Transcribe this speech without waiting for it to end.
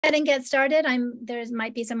ahead and get started. There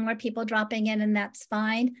might be some more people dropping in, and that's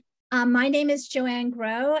fine. My name is JoAnn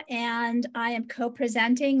Groh, and I am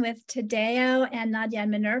co-presenting with Tadeo and Nadia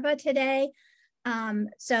and Minerva today.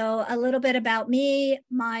 So a little bit about me.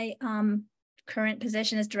 My current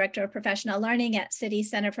position is Director of Professional Learning at City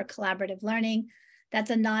Center for Collaborative Learning. That's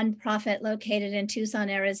a nonprofit located in Tucson,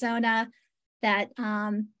 Arizona, that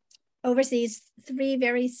oversees 3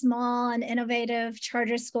 very small and innovative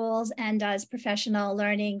charter schools and does professional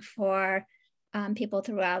learning for people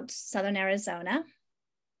throughout Southern Arizona.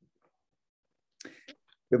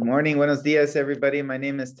 Good morning, buenos dias, everybody. My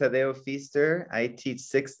name is Tadeo Pfister. I teach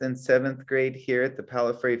 6th and 7th grade here at the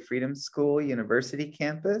Paulo Freire Freedom School University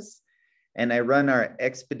campus. And I run our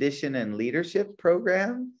Expedition and Leadership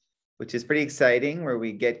program, which is pretty exciting, where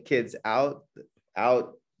we get kids out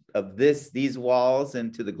of these walls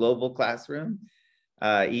into the global classroom.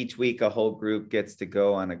 Each week, a whole group gets to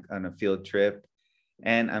go on a field trip.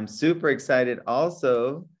 And I'm super excited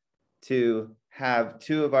also to have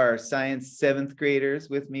 2 of our science 7th graders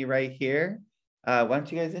with me right here. Why don't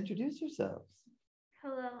you guys introduce yourselves?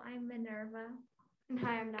 Hello, I'm Minerva. And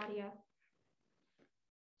hi, I'm Nadia.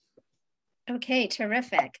 Okay,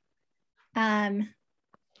 terrific. Let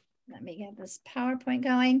me get this PowerPoint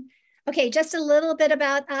going. Okay, just a little bit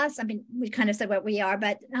about us. I mean, we kind of said what we are,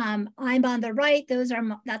 but I'm on the right.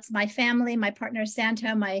 That's my family, my partner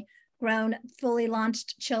Santo, my grown, fully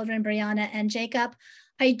launched children, Brianna and Jacob.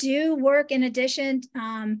 I do work in addition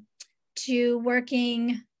to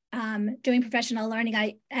working, doing professional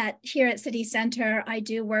learning. Here at City Center, I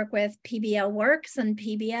do work with PBL Works and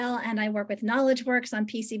PBL, and I work with Knowledge Works on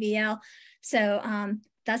PCBL. So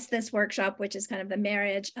that's this workshop, which is kind of the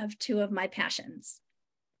marriage of 2 of my passions.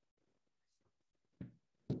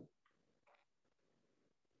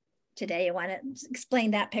 Today, you want to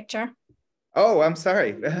explain that picture? Oh, I'm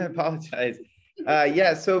sorry. I apologize.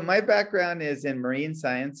 Yeah, so my background is in marine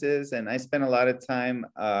sciences, and I spent a lot of time,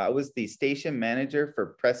 I was the station manager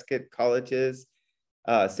for Prescott College's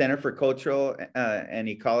Center for Cultural and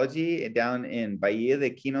Ecology down in Bahia de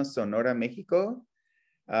Quino, Sonora, Mexico.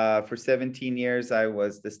 For 17 years, I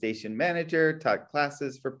was the station manager, taught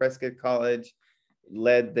classes for Prescott College,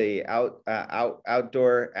 led the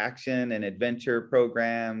outdoor action and adventure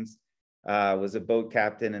programs, was a boat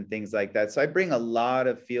captain and things like that. So I bring a lot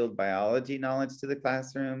of field biology knowledge to the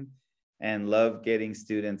classroom and love getting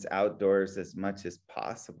students outdoors as much as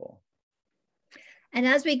possible. And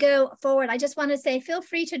as we go forward, I just want to say, feel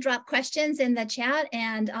free to drop questions in the chat,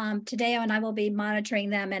 and Tadeo and I will be monitoring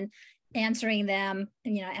them and answering them,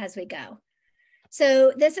 as we go.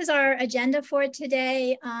 So this is our agenda for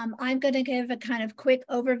today. I'm going to give a kind of quick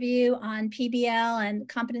overview on PBL and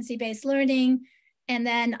competency-based learning. And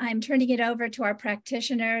then I'm turning it over to our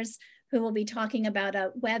practitioners, who will be talking about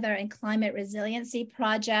a weather and climate resiliency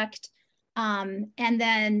project. And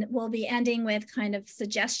then we'll be ending with kind of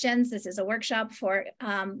suggestions. This is a workshop for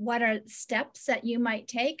what are steps that you might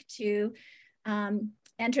take to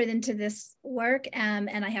enter into this work. And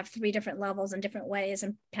I have 3 different levels and different ways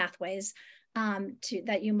and pathways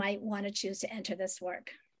that you might want to choose to enter this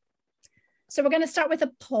work. So we're going to start with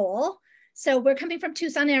a poll. So we're coming from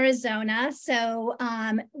Tucson, Arizona. So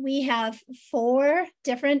we have 4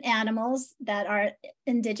 different animals that are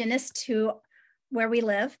indigenous to where we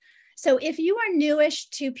live. So if you are newish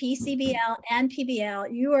to PCBL and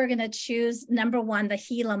PBL, you are going to choose number 1, the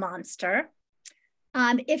Gila monster.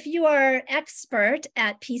 If you are expert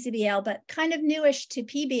at PCBL, but kind of newish to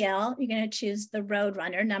PBL, you're going to choose the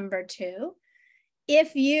Roadrunner, number 2.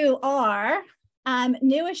 If you are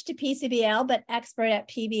newish to PCBL, but expert at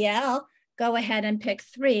PBL, go ahead and pick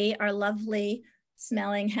 3, our lovely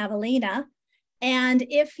smelling javelina. And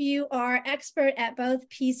if you are expert at both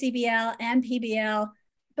PCBL and PBL,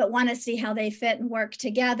 but want to see how they fit and work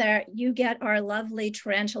together, you get our lovely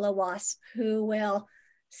tarantula wasp, who will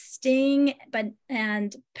sting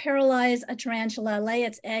and paralyze a tarantula, lay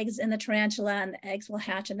its eggs in the tarantula, and the eggs will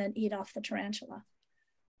hatch and then eat off the tarantula.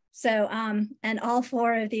 So, and all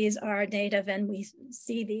 4 of these are native, and we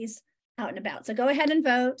see these out and about. So go ahead and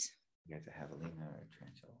vote. You guys a javelina or a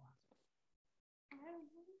tarantula?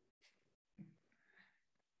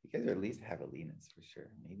 You guys are at least javelinas for sure.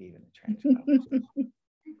 Maybe even a tarantula.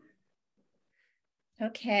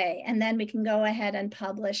 Okay, and then we can go ahead and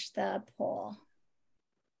publish the poll.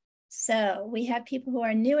 So we have people who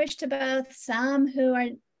are newish to both, some who are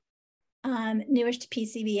newish to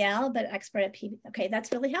PCBL, but expert at PBL. Okay,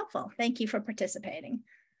 that's really helpful. Thank you for participating.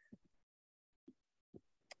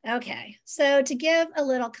 Okay, so to give a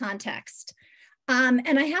little context,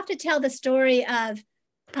 and I have to tell the story of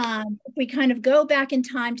If we kind of go back in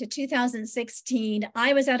time to 2016,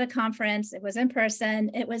 I was at a conference. It was in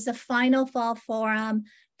person. It was the final fall forum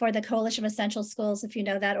for the Coalition of Essential Schools, if you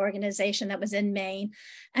know that organization, that was in Maine.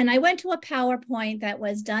 And I went to a PowerPoint that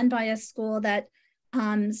was done by a school that,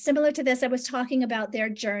 similar to this, I was talking about their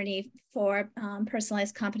journey for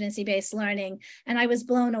personalized competency-based learning, and I was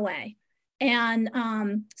blown away. And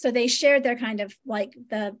so they shared their kind of like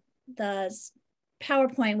the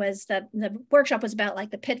PowerPoint was the workshop was about like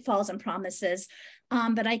the pitfalls and promises.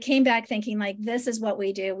 But I came back thinking like, this is what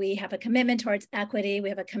we do. We have a commitment towards equity. We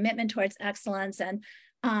have a commitment towards excellence. And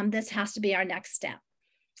this has to be our next step.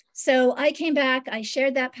 So I came back, I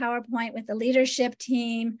shared that PowerPoint with the leadership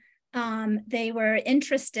team. They were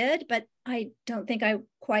interested, but I don't think I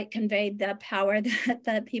quite conveyed the power that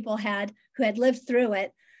the people had who had lived through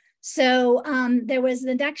it. So there was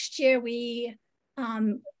the next year we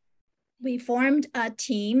formed a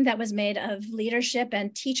team that was made of leadership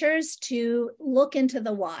and teachers to look into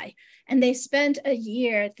the why. And they spent a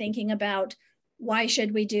year thinking about why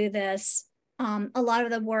should we do this? A lot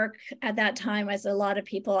of the work at that time, as a lot of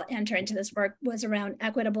people enter into this work, was around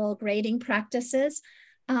equitable grading practices.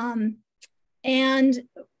 And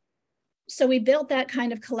so we built that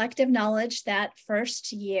kind of collective knowledge that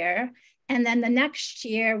first year. And then the next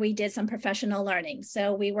year, we did some professional learning.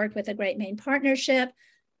 So we worked with a Great Maine Partnership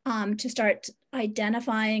to start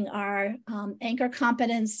identifying our anchor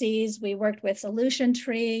competencies. We worked with Solution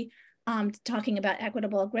Tree, talking about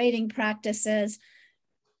equitable grading practices.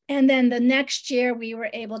 And then the next year, we were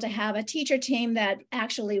able to have a teacher team that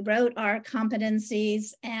actually wrote our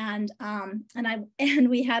competencies. And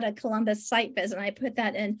we had a Columbus site visit. And I put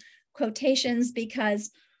that in quotations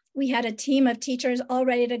because we had a team of teachers all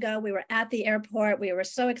ready to go. We were at the airport. We were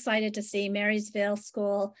so excited to see Marysville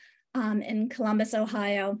School in Columbus,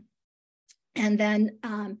 Ohio. And then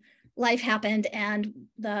life happened and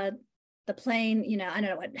the plane, you know, I don't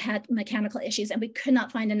know what, had mechanical issues and we could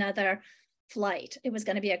not find another flight. It was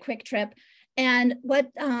going to be a quick trip. And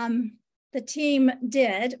what the team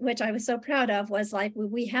did, which I was so proud of, was like,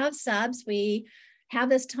 we have subs, we have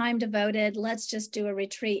this time devoted, let's just do a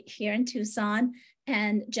retreat here in Tucson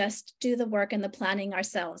and just do the work and the planning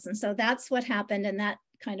ourselves. And so that's what happened. And that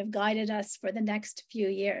kind of guided us for the next few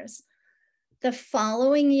years. The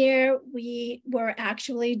following year, we were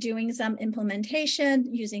actually doing some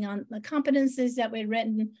implementation using on the competencies that we'd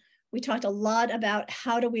written. We talked a lot about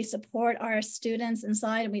how do we support our students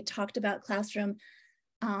inside, and we talked about classroom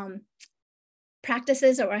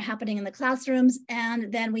practices that were happening in the classrooms.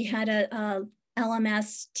 And then we had a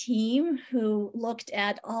LMS team who looked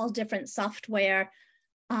at all different software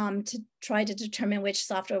to try to determine which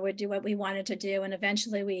software would do what we wanted to do. And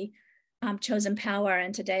eventually we chose Empower,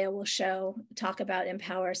 and today I will talk about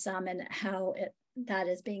Empower some and how that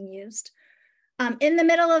is being used. In the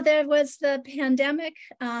middle of there was the pandemic,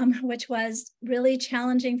 which was really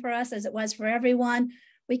challenging for us as it was for everyone.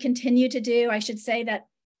 We continue to do, I should say that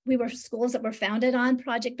we were schools that were founded on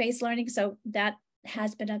project-based learning. So that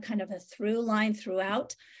has been a kind of a through line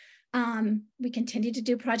throughout. We continue to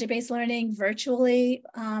do project-based learning virtually,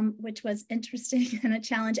 which was interesting and a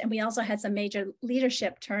challenge. And we also had some major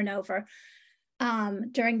leadership turnover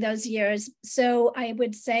during those years. So I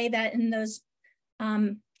would say that in those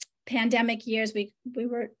pandemic years, we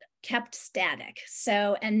were kept static.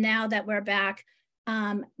 So, and now that we're back,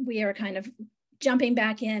 we are kind of jumping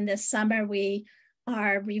back in. This summer, we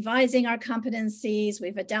are revising our competencies.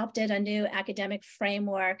 We've adopted a new academic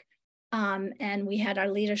framework. And we had our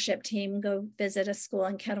leadership team go visit a school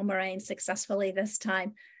in Kettle Moraine successfully this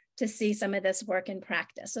time to see some of this work in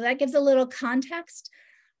practice. So that gives a little context.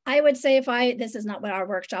 I would say this is not what our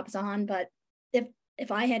workshop is on, but if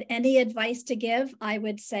I had any advice to give, I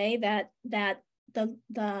would say that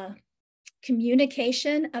the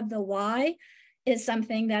communication of the why is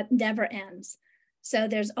something that never ends. So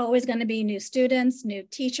there's always going to be new students, new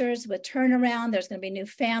teachers with turnaround. There's going to be new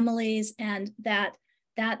families, and that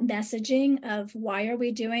messaging of why are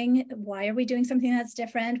we doing something that's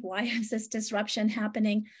different? Why is this disruption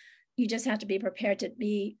happening? You just have to be prepared to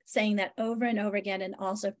be saying that over and over again in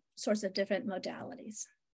all sorts of different modalities.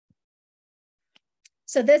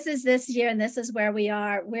 So this is this year, and this is where we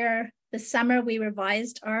are. This summer, we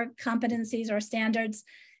revised our competencies or standards.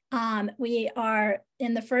 We are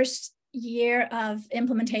in the first year of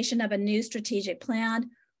implementation of a new strategic plan.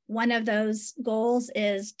 One of those goals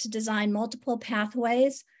is to design multiple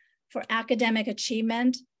pathways for academic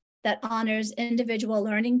achievement that honors individual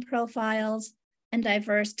learning profiles and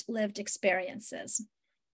diverse lived experiences.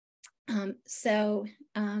 We're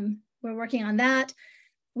working on that.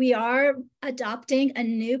 We are adopting a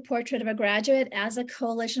new portrait of a graduate as a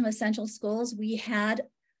coalition of essential schools. We had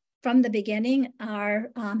from the beginning are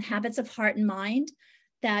habits of heart and mind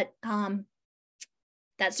that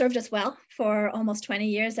that served us well for almost 20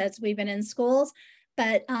 years as we've been in schools,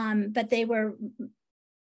 but they were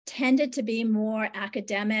tended to be more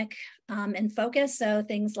academic and focused. So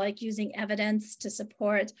things like using evidence to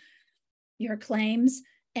support your claims.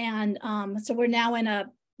 And so we're now in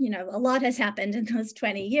a lot has happened in those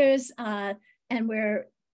 20 years, and we're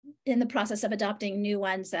in the process of adopting new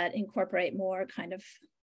ones that incorporate more kind of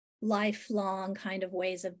lifelong kind of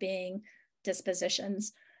ways of being,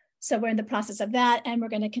 dispositions. So we're in the process of that, and we're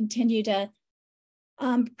going to continue to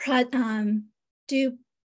do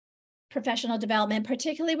professional development,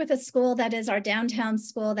 particularly with a school that is our downtown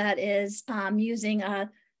school that is using a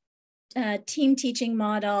team teaching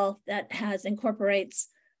model that incorporates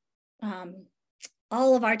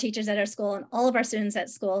all of our teachers at our school and all of our students at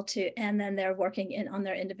school and then they're working on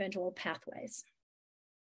their individual pathways.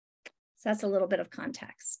 So that's a little bit of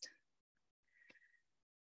context.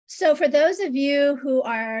 So for those of you who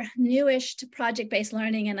are newish to project-based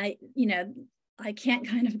learning, and I can't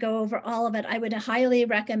kind of go over all of it, I would highly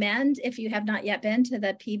recommend, if you have not yet been, to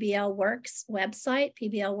the PBL Works website.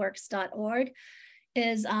 PBLworks.org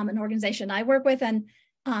is an organization I work with and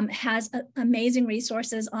has amazing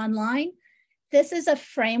resources online. This is a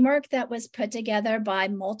framework that was put together by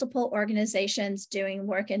multiple organizations doing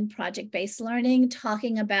work in project-based learning,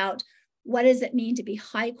 talking about what does it mean to be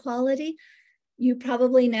high quality. You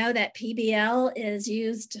probably know that PBL is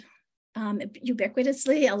used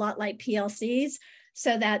ubiquitously, a lot like PLCs,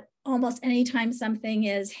 so that almost anytime something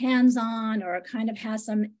is hands-on or kind of has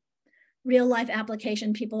some real-life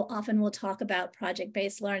application, people often will talk about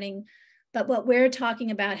project-based learning. But what we're talking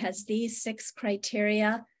about has these 6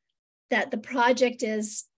 criteria: that the project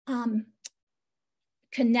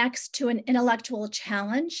connects to an intellectual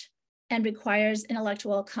challenge and requires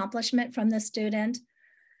intellectual accomplishment from the student,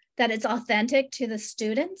 that it's authentic to the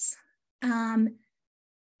students and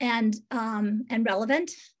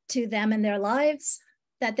relevant to them and their lives,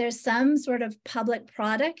 that there's some sort of public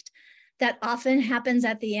product that often happens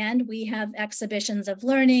at the end. We have exhibitions of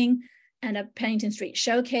learning and a Pennington Street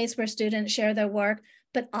showcase where students share their work,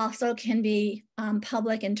 but also can be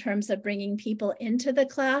public in terms of bringing people into the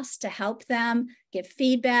class to help them give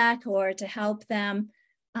feedback or to help them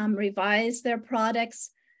revise their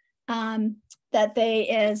products. That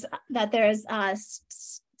there's a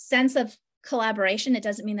sense of collaboration. It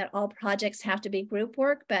doesn't mean that all projects have to be group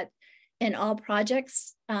work, but in all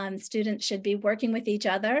projects, students should be working with each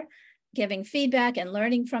other, giving feedback and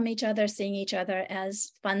learning from each other, seeing each other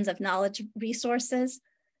as funds of knowledge resources.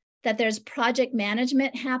 That there's project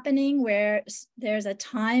management happening, where there's a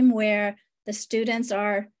time where the students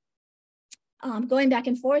are going back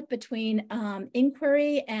and forth between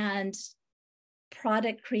inquiry and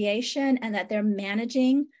product creation, and that they're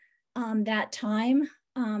managing that time,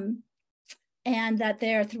 and that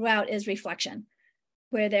there throughout is reflection,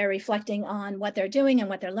 where they're reflecting on what they're doing and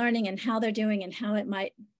what they're learning and how they're doing and how it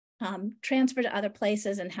might transfer to other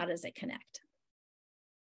places and how does it connect.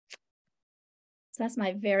 So that's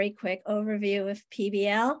my very quick overview of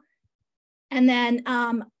PBL. And then,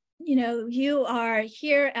 you are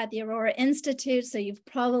here at the Aurora Institute, so you've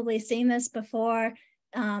probably seen this before.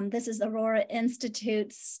 This is Aurora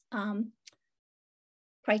Institute's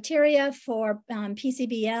criteria for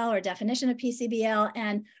PCBL, or definition of PCBL,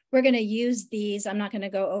 and we're going to use these. I'm not going to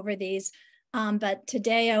go over these, but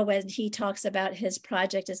Tadeo, when he talks about his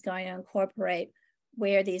project, is going to incorporate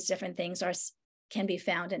where these different things can be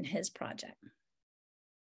found in his project.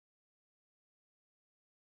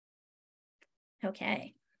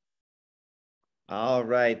 Okay. All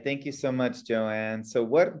right. Thank you so much, JoAnn. So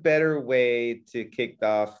what better way to kick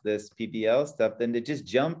off this PBL stuff than to just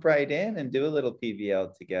jump right in and do a little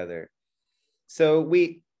PBL together? So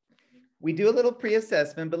we do a little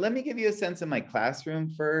pre-assessment, but let me give you a sense of my classroom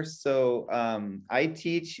first. So I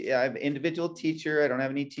teach, I'm an individual teacher. I don't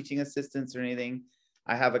have any teaching assistants or anything.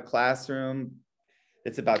 I have a classroom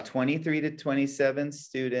that's about 23 to 27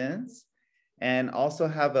 students, and also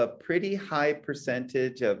have a pretty high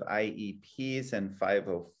percentage of IEPs and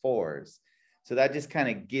 504s. So that just kind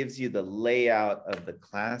of gives you the layout of the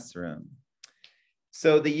classroom.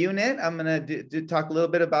 So the unit, I'm gonna talk a little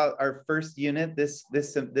bit about our first unit this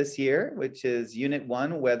year, which is Unit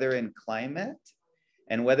 1, Weather and Climate,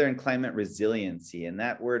 and Weather and Climate Resiliency. And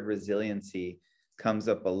that word resiliency comes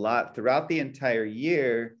up a lot throughout the entire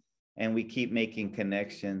year, and we keep making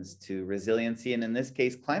connections to resiliency, and in this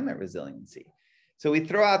case, climate resiliency. So we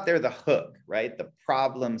throw out there the hook, right? The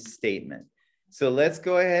problem statement. So let's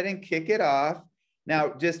go ahead and kick it off.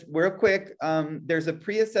 Now, just real quick, there's a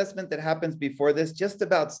pre-assessment that happens before this, just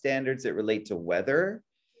about standards that relate to weather.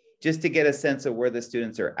 just to get a sense of where the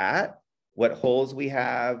students are at, what holes we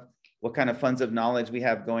have, what kind of funds of knowledge we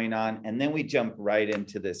have going on, and then we jump right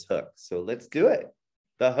into this hook. So let's do it.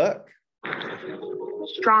 The hook.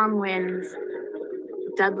 Strong winds,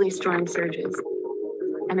 deadly storm surges,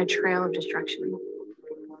 and a trail of destruction.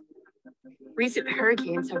 Recent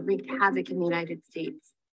hurricanes have wreaked havoc in the United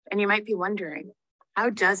States, and you might be wondering, how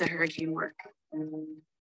does a hurricane work?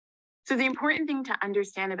 So the important thing to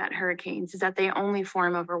understand about hurricanes is that they only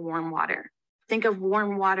form over warm water. Think of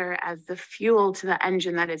warm water as the fuel to the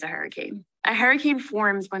engine that is a hurricane. A hurricane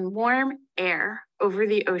forms when warm air over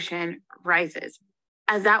the ocean rises.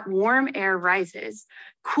 As that warm air rises,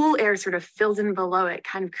 cool air sort of fills in below it,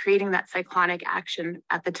 kind of creating that cyclonic action.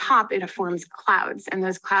 At the top, it forms clouds, and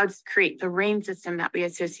those clouds create the rain system that we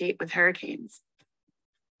associate with hurricanes.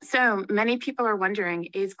 So many people are wondering,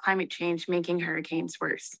 is climate change making hurricanes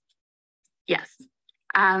worse? Yes.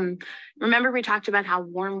 Remember we talked about how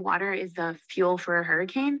warm water is the fuel for a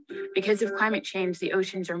hurricane? Because of climate change, the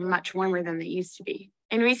oceans are much warmer than they used to be.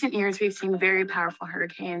 In recent years, we've seen very powerful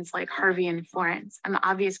hurricanes like Harvey and Florence. And the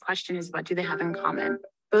obvious question is, what do they have in common?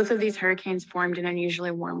 Both of these hurricanes formed in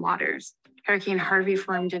unusually warm waters. Hurricane Harvey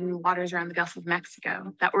formed in waters around the Gulf of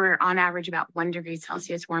Mexico that were on average about 1 degree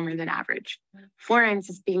Celsius warmer than average. Florence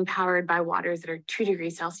is being powered by waters that are 2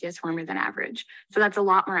 degrees Celsius warmer than average. So that's a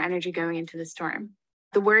lot more energy going into the storm.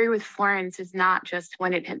 The worry with Florence is not just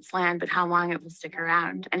when it hits land, but how long it will stick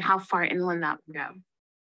around and how far inland that will go.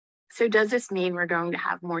 So does this mean we're going to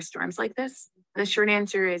have more storms like this? The short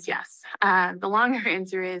answer is yes. The longer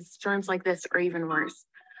answer is storms like this or even worse.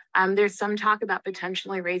 There's some talk about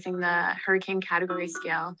potentially raising the hurricane category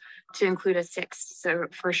scale to include a 6, so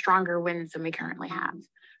for stronger winds than we currently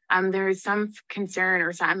have. There is some concern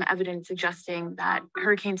or some evidence suggesting that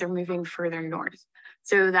hurricanes are moving further north.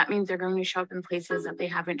 So that means they're going to show up in places that they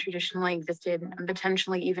haven't traditionally existed, and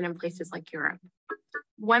potentially even in places like Europe.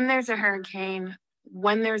 When there's a hurricane,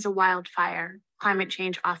 when there's a wildfire, climate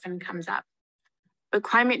change often comes up. But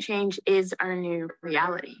climate change is our new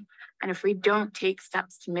reality. And if we don't take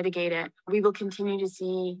steps to mitigate it, we will continue to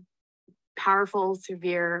see powerful,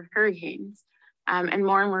 severe hurricanes, and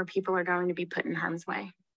more people are going to be put in harm's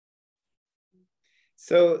way.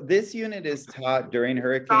 So this unit is taught during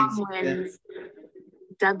hurricanes. Strong winds,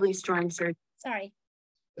 deadly storm surge. Sorry.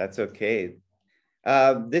 That's okay.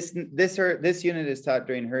 This unit is taught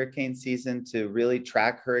during hurricane season to really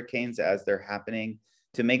track hurricanes as they're happening,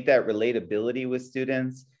 to make that relatability with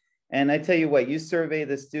students. And I tell you what, you survey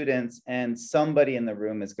the students and somebody in the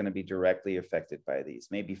room is going to be directly affected by these,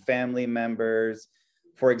 maybe family members.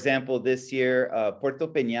 For example, this year, Puerto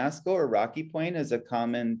Peñasco or Rocky Point is a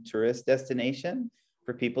common tourist destination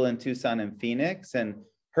for people in Tucson and Phoenix. And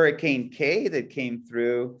Hurricane K that came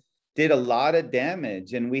through did a lot of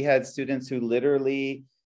damage. And we had students who literally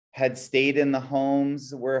had stayed in the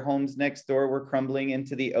homes where homes next door were crumbling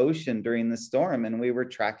into the ocean during the storm. And we were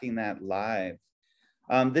tracking that live.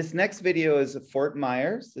 This next video is of Fort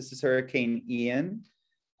Myers. This is Hurricane Ian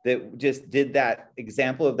that just did that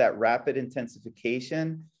example of that rapid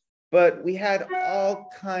intensification. But we had all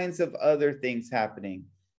kinds of other things happening.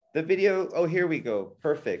 The video, oh, here we go.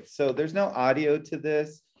 Perfect. So there's no audio to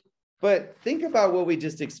this, but think about what we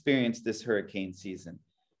just experienced this hurricane season.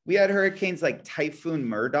 We had hurricanes like Typhoon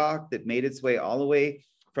Murdoch that made its way all the way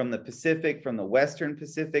from the Pacific, from the Western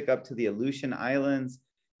Pacific up to the Aleutian Islands,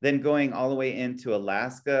 then going all the way into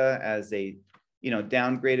Alaska as a,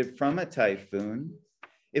 downgraded from a typhoon.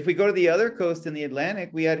 If we go to the other coast in the Atlantic,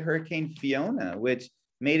 we had Hurricane Fiona, which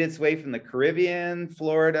made its way from the Caribbean,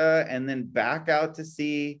 Florida, and then back out to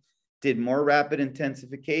sea, did more rapid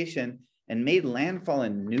intensification, and made landfall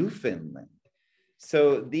in Newfoundland.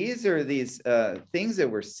 So these are these things that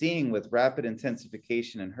we're seeing with rapid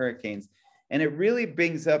intensification and hurricanes. And it really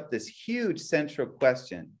brings up this huge central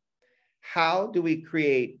question. How do we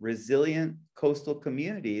create resilient coastal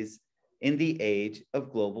communities in the age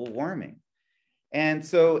of global warming? And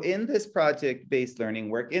so in this project-based learning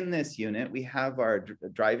work, in this unit, we have our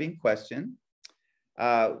driving question.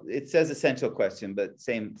 It says essential question, but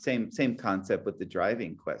same concept with the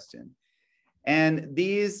driving question. And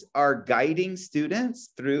these are guiding students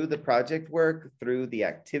through the project work, through the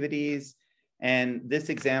activities. And this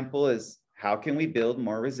example is, how can we build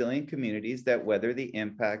more resilient communities that weather the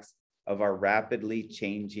impacts of our rapidly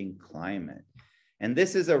changing climate? And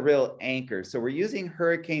this is a real anchor. So we're using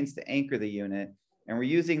hurricanes to anchor the unit, and we're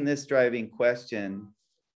using this driving question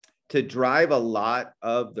to drive a lot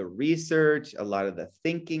of the research, a lot of the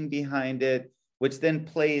thinking behind it, which then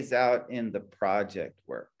plays out in the project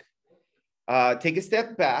work. Take a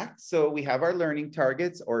step back. So we have our learning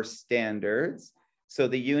targets or standards. So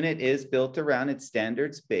the unit is built around its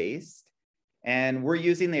standards-based, and we're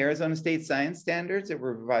using the Arizona State Science Standards that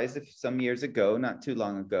were revised some years ago, not too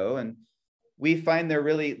long ago. And we find they're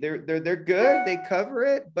good, they cover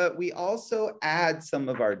it, but we also add some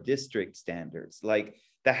of our district standards, like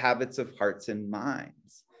the habits of hearts and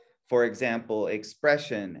minds. For example,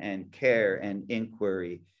 expression and care and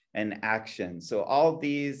inquiry and action. So all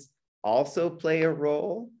these also play a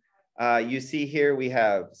role. You see here, we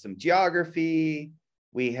have some geography,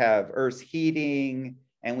 we have Earth's heating,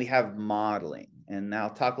 and we have modeling. And I'll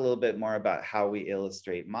talk a little bit more about how we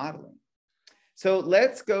illustrate modeling. So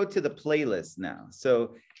let's go to the playlist now.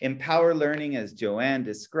 So Empower Learning, as JoAnn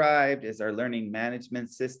described, is our learning management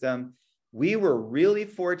system. We were really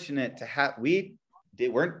fortunate to have, we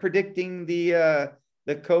weren't predicting the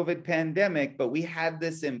COVID pandemic, but we had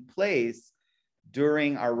this in place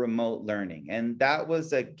during our remote learning. And that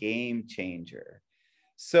was a game changer.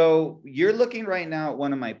 So you're looking right now at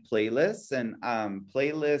one of my playlists, and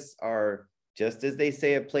playlists are just as they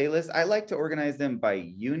say a playlist. I like to organize them by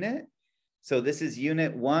unit. So this is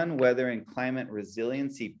unit 1, Weather and Climate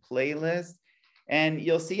Resiliency playlist. And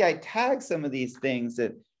you'll see I tag some of these things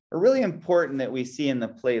that are really important that we see in the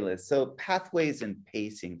playlist. So pathways and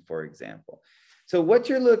pacing, for example. So what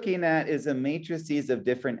you're looking at is a matrices of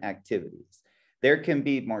different activities. There can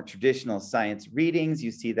be more traditional science readings. You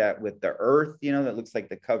see that with the Earth, you know, that looks like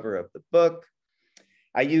the cover of the book.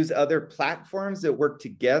 I use other platforms that work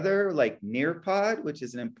together, like Nearpod, which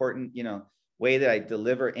is an important, you know, way that I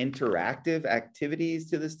deliver interactive activities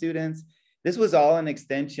to the students. This was all an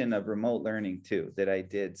extension of remote learning too, that I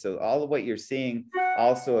did. So all of what you're seeing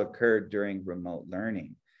also occurred during remote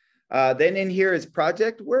learning. Then in here is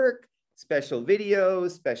project work, special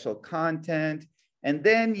videos, special content. And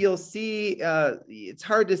then you'll see, it's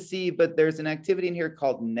hard to see, but there's an activity in here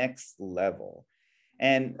called Next Level.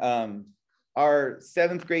 And our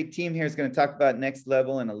 7th grade team here is going to talk about Next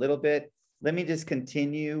Level in a little bit. Let me just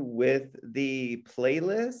continue with the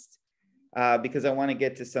playlist because I want to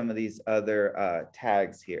get to some of these other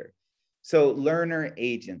tags here. So learner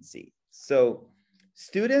agency. So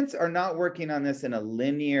students are not working on this in a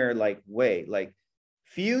linear way. Like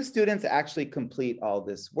few students actually complete all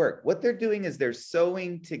this work. What they're doing is they're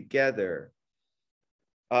sewing together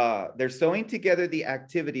the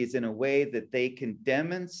activities in a way that they can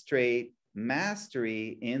demonstrate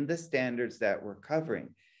mastery in the standards that we're covering.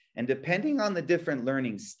 And depending on the different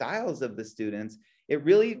learning styles of the students, it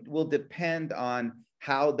really will depend on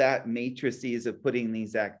how that matrices of putting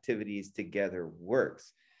these activities together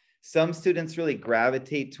works. Some students really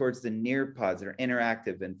gravitate towards the Nearpods that are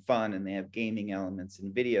interactive and fun, and they have gaming elements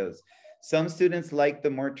and videos. Some students like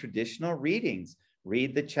the more traditional readings,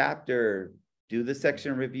 read the chapter, do the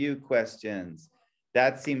section review questions.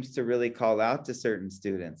 That seems to really call out to certain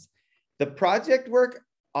students. The project work,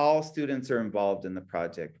 all students are involved in the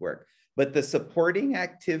project work, but the supporting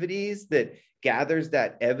activities that gathers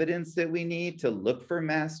that evidence that we need to look for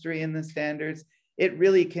mastery in the standards, it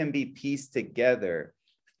really can be pieced together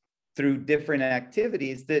through different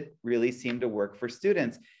activities that really seem to work for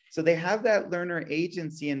students. So they have that learner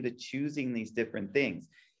agency into choosing these different things.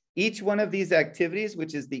 Each one of these activities,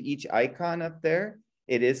 which is the each icon up there,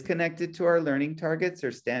 it is connected to our learning targets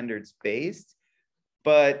or standards based,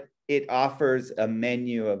 but it offers a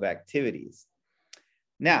menu of activities.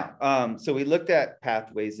 Now, so we looked at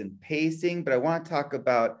pathways and pacing, but I want to talk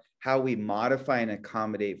about how we modify and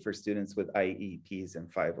accommodate for students with IEPs and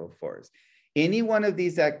 504s. Any one of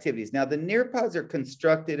these activities. Now, the Nearpods are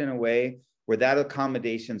constructed in a way where that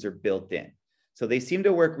accommodations are built in. So they seem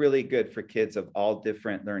to work really good for kids of all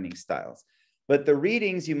different learning styles. But the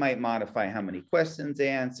readings, you might modify how many questions they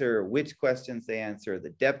answer, which questions they answer, the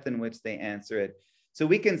depth in which they answer it. So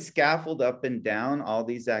we can scaffold up and down all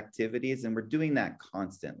these activities, and we're doing that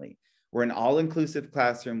constantly. We're an all-inclusive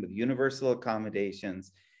classroom with universal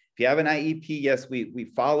accommodations. If you have an IEP, yes,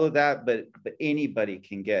 we follow that, but anybody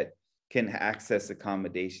can access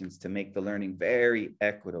accommodations to make the learning very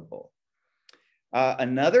equitable.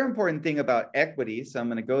 Another important thing about equity, so I'm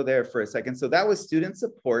going to go there for a second. So that was student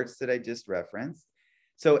supports that I just referenced.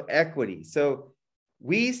 So equity. So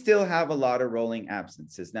we still have a lot of rolling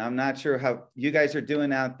absences. Now, I'm not sure how you guys are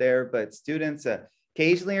doing out there, but students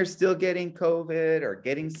occasionally are still getting COVID or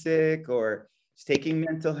getting sick or just taking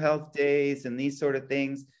mental health days and these sort of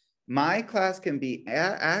things. My class can be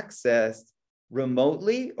accessed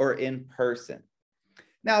remotely or in person.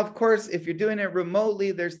 Now, of course, if you're doing it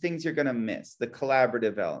remotely, there's things you're going to miss, the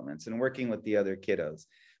collaborative elements and working with the other kiddos.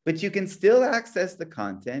 But you can still access the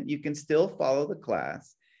content. You can still follow the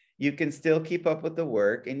class. You can still keep up with the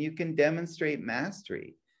work, and you can demonstrate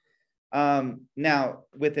mastery. Now,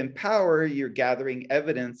 with Empower, you're gathering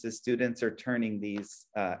evidence as students are turning these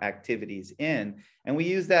activities in. And we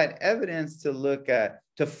use that evidence to look at,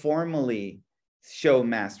 to formally show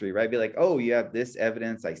mastery, right? Be like, oh, you have this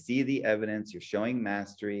evidence. I see the evidence. You're showing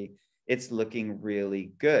mastery. It's looking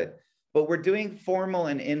really good. But we're doing formal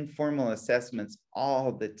and informal assessments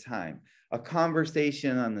all the time. A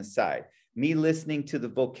conversation on the side, me listening to the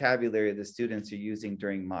vocabulary the students are using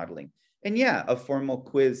during modeling. And yeah, a formal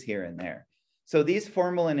quiz here and there. So these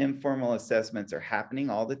formal and informal assessments are happening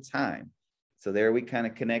all the time. So there we kind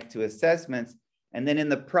of connect to assessments. And then in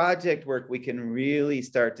the project work, we can really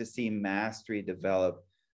start to see mastery develop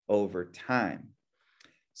over time.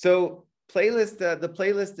 So the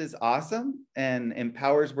playlist is awesome and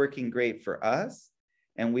Empower's working great for us.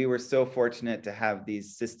 And we were so fortunate to have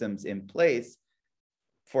these systems in place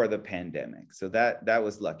for the pandemic. So that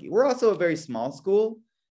was lucky. We're also a very small school,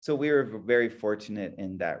 so we were very fortunate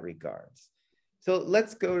in that regards. So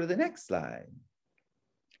let's go to the next slide.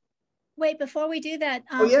 Wait, before we do that,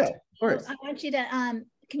 oh yeah, of course. I want you to,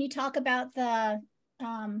 can you talk about the,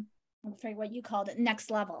 I'm afraid what you called it,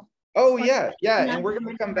 next level? Oh yeah, and we're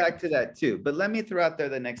gonna come back to that too, but let me throw out there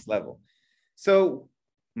the next level. So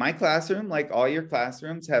my classroom, like all your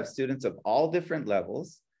classrooms, have students of all different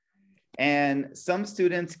levels. And some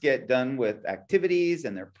students get done with activities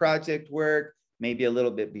and their project work, maybe a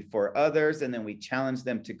little bit before others. And then we challenge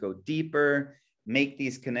them to go deeper, make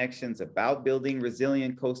these connections about building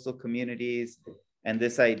resilient coastal communities and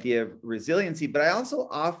this idea of resiliency. But I also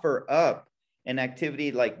offer up an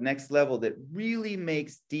activity like Next Level that really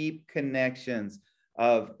makes deep connections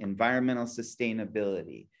of environmental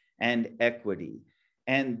sustainability and equity.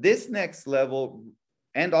 And this next level,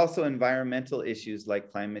 and also environmental issues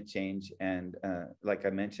like climate change and like I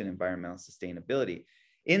mentioned, environmental sustainability.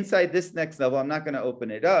 Inside this next level, I'm not going to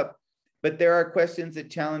open it up, but there are questions that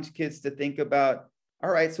challenge kids to think about,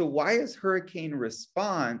 all right, so why does hurricane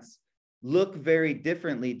response look very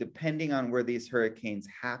differently depending on where these hurricanes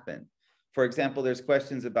happen? For example, there's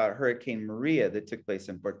questions about Hurricane Maria that took place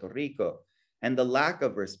in Puerto Rico and the lack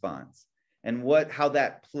of response and how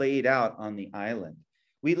that played out on the island.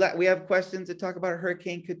 We have questions that talk about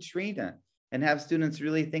Hurricane Katrina and have students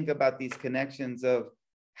really think about these connections of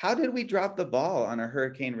how did we drop the ball on a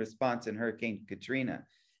hurricane response in Hurricane Katrina?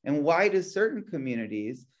 And why do certain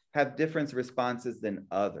communities have different responses than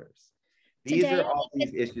others? These are all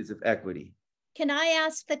these issues of equity. Can I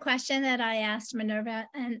ask the question that I asked Minerva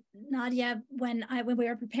and Nadia when we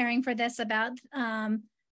were preparing for this about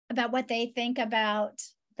what they think about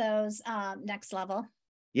those next level?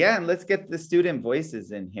 Yeah, and let's get the student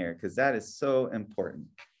voices in here because that is so important.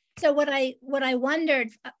 So what I wondered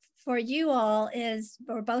for you all is,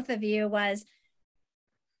 or both of you, was,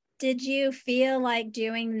 did you feel like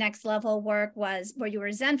doing next level work were you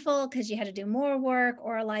resentful because you had to do more work,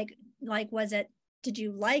 or like was it, did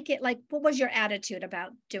you like it? Like, what was your attitude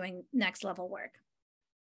about doing next level work?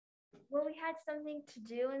 Well, we had something to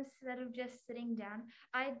do instead of just sitting down.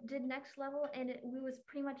 I did next level, and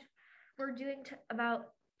we're doing about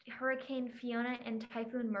Hurricane Fiona and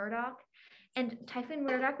Typhoon Murdoch. And Typhoon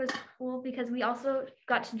Murdoch was cool because we also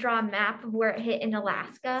got to draw a map of where it hit in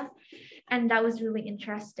Alaska. And that was really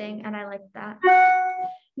interesting. And I liked that.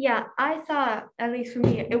 Yeah, I thought, at least for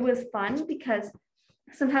me, it was fun because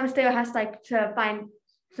sometimes Tadeo has to find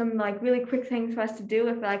some really quick things for us to do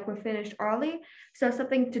if we're finished early. So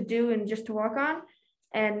something to do and just to work on.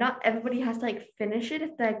 And not everybody has to finish it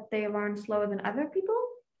if they learn slower than other people.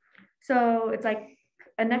 So it's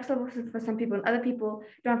a next level for some people, and other people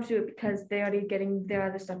don't have to do it because they're already getting their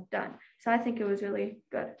other stuff done. So I think it was really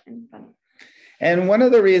good and fun. And one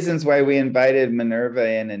of the reasons why we invited Minerva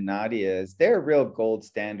and Nadia is they're real gold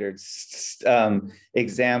standards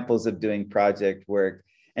examples of doing project work.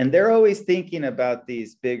 And they're always thinking about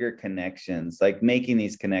these bigger connections, like making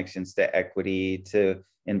these connections to equity, to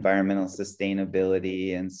environmental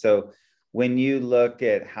sustainability. And so when you look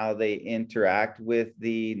at how they interact with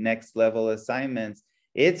the next level assignments,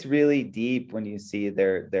 it's really deep when you see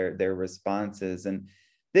their responses. And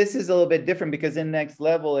this is a little bit different because in next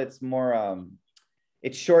level, it's more,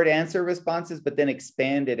 it's short answer responses, but then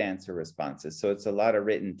expanded answer responses. So it's a lot of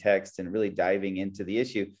written text and really diving into the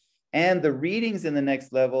issue. And the readings in the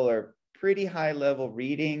next level are pretty high level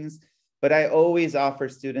readings, but I always offer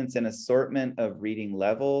students an assortment of reading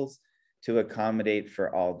levels to accommodate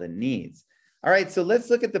for all the needs. All right, so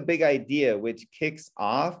let's look at the big idea, which kicks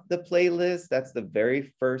off the playlist. That's the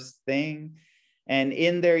very first thing. And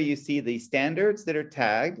in there, you see the standards that are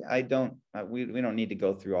tagged. We don't need to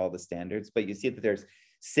go through all the standards, but you see that there's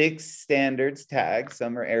 6 standards tagged.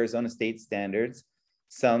 Some are Arizona State standards.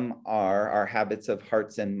 Some are our habits of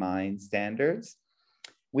hearts and minds standards.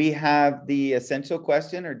 We have the essential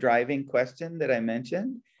question or driving question that I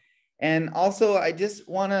mentioned. And also, I just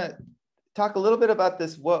want to talk a little bit about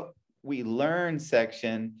this what we learn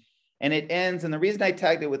section. And it ends, and the reason I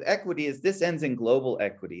tagged it with equity is this ends in global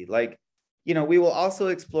equity. Like, you know, we will also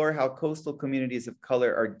explore how coastal communities of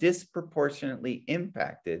color are disproportionately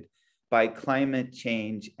impacted by climate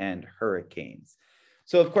change and hurricanes.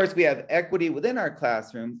 So of course, we have equity within our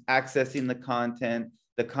classroom, accessing the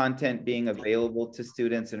content being available to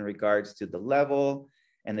students in regards to the level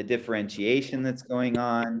and the differentiation that's going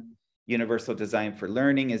on. Universal design for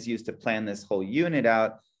learning is used to plan this whole unit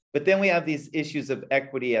out. But then we have these issues of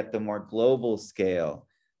equity at the more global scale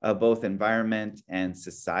of both environment and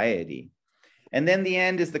society. And then the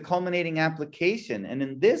end is the culminating application. And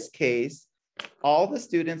in this case, all the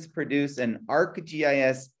students produce an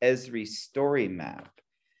ArcGIS Esri story map.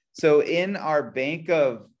 So in our bank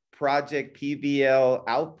of project PBL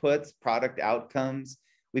outputs, product outcomes,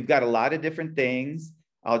 we've got a lot of different things.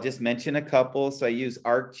 I'll just mention a couple. So I use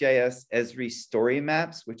ArcGIS Esri story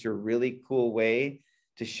maps, which are a really cool way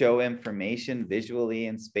to show information visually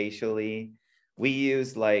and spatially. We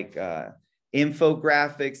use like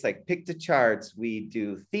infographics, like pictocharts. We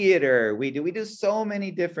do theater. We do so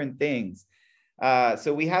many different things.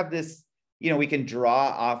 So we have this, you know, we can draw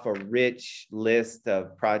off a rich list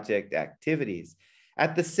of project activities.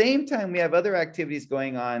 At the same time, we have other activities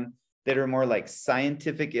going on that are more like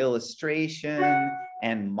scientific illustration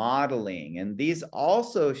and modeling. And these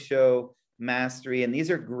also show mastery. And these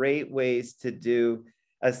are great ways to do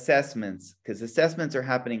assessments, because assessments are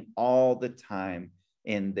happening all the time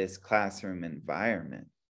in this classroom environment.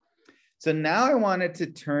 So now I wanted to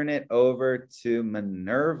turn it over to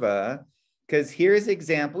Minerva, because here's an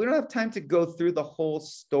example. We don't have time to go through the whole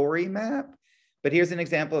story map, but here's an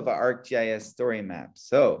example of an ArcGIS story map.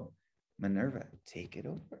 So Minerva, take it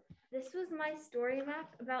over. This was my story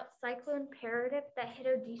map about Cyclone Paradip that hit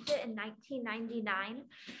Odisha in 1999.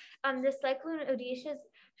 This Cyclone Odisha's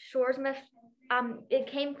shores it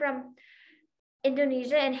came from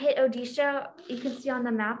Indonesia and hit Odisha. You can see on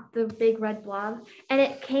the map the big red blob, and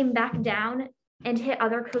it came back down and hit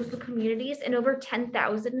other coastal communities, and over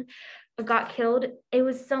 10,000 got killed. It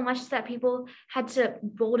was so much that people had to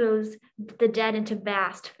bulldoze the dead into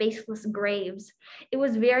vast, faceless graves. It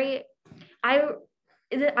was very, I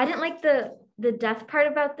didn't like the death part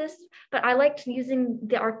about this, but I liked using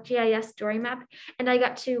the ArcGIS story map, and I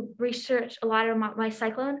got to research a lot of my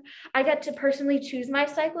cyclone. I got to personally choose my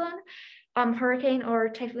cyclone, hurricane or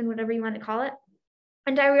typhoon, whatever you want to call it.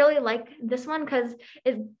 And I really like this one because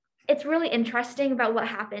it's really interesting about what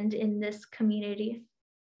happened in this community.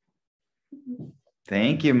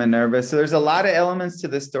 Thank you, Minerva. So there's a lot of elements to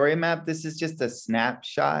the story map. This is just a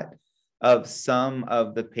snapshot of some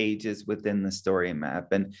of the pages within the story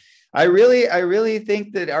map. And I really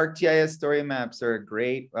think that ArcGIS story maps are a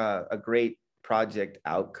great project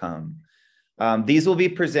outcome. These will be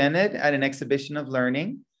presented at an exhibition of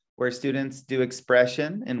learning where students do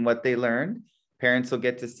expression in what they learned. Parents will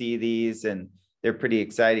get to see these, and they're pretty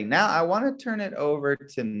exciting. Now I want to turn it over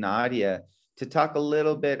to Nadia to talk a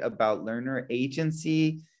little bit about learner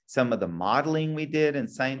agency, some of the modeling we did, and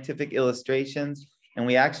scientific illustrations. And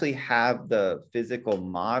we actually have the physical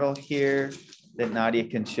model here that Nadia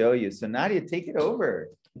can show you. So Nadia, take it over.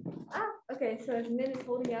 Okay, so as Min is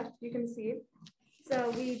holding up, you can see.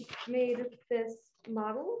 So we made this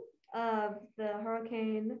model of the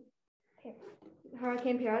Hurricane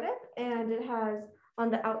Paradip, and it has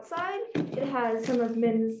on the outside, it has some of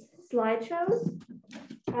Min's slideshows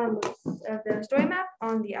of the story map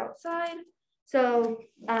on the outside. So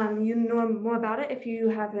you know more about it if you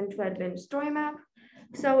haven't read Min's story map.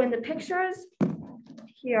 So in the pictures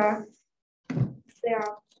here,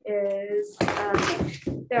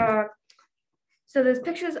 there's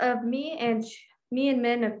pictures of me and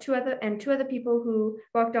Min of two other people who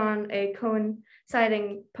worked on a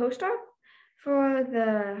coinciding poster for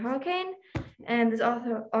the hurricane, and there's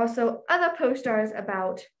also other posters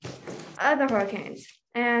about other hurricanes.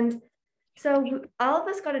 And so all of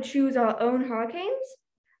us got to choose our own hurricanes,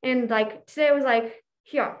 and like today it was like,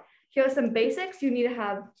 here are some basics. You need to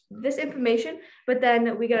have this information, but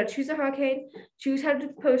then we got to choose a hurricane, choose how to do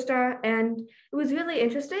the poster, and it was really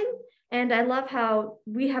interesting. And I love how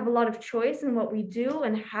we have a lot of choice in what we do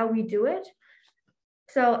and how we do it.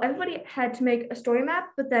 So everybody had to make a story map,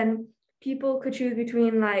 but then people could choose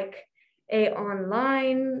between like a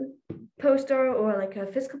online poster or like a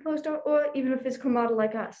physical poster or even a physical model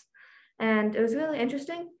like us. And it was really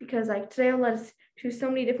interesting because like today let us choose so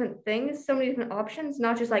many different things, so many different options,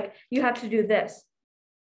 not just like you have to do this.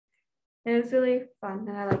 And it was really fun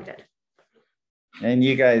and I liked it. And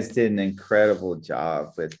you guys did an incredible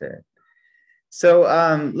job with it. So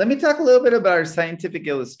let me talk a little bit about our scientific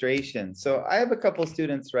illustration. So I have a couple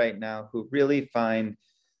students right now who really find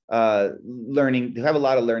learning, who have a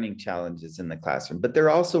lot of learning challenges in the classroom, but they're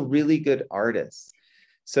also really good artists.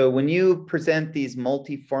 So when you present these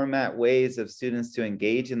multi-format ways of students to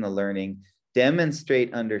engage in the learning,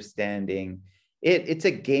 demonstrate understanding, it's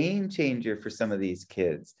a game changer for some of these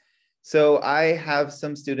kids. So I have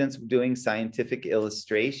some students doing scientific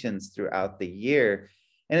illustrations throughout the year.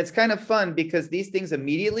 And it's kind of fun because these things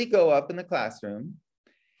immediately go up in the classroom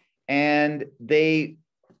and they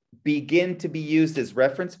begin to be used as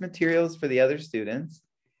reference materials for the other students.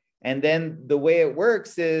 And then the way it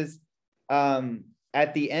works is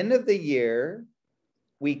at the end of the year,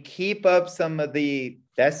 we keep up some of the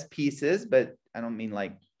best pieces, but I don't mean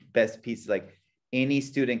like best pieces, like any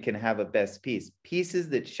student can have a best piece. Pieces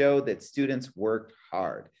that show that students worked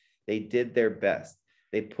hard. They did their best.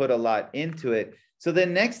 They put a lot into it. So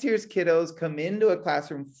then next year's kiddos come into a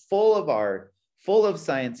classroom full of art, full of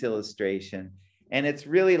science illustration. And it's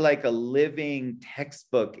really like a living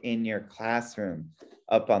textbook in your classroom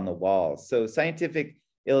up on the walls. So scientific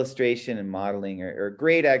illustration and modeling are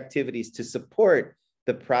great activities to support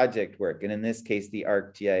the project work. And in this case, the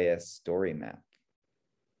ArcGIS story map.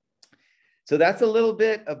 So that's a little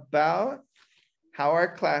bit about how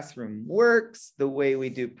our classroom works, the way we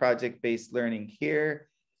do project-based learning here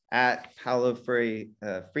at Paulo Freire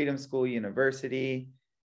Freedom School University.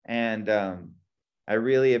 And I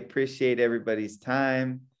really appreciate everybody's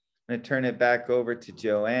time. I'm gonna turn it back over to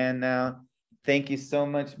JoAnn now. Thank you so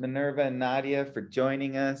much, Minerva and Nadia, for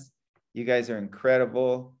joining us. You guys are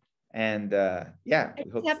incredible. And yeah,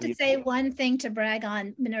 I have to say one thing to brag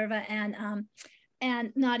on Minerva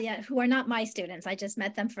and Nadia, who are not my students. I just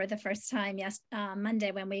met them for the first time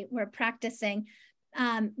Monday when we were practicing.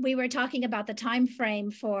 We were talking about the time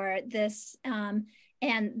frame for this, and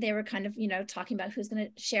they were kind of, talking about who's going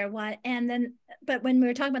to share what. And then, but when we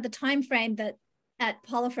were talking about the time frame that at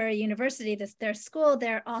Paulo Freire University, their school,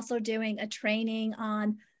 they're also doing a training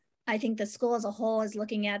on, I think the school as a whole is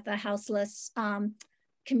looking at the houseless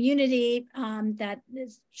community that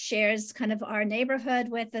shares kind of our neighborhood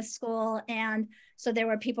with the school. And so there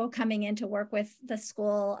were people coming in to work with the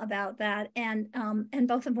school about that. And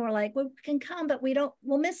both of them were like, well, we can come, but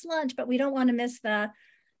we'll miss lunch, but we don't want to miss that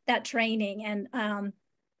training. And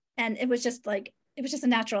it was just a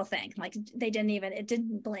natural thing. Like it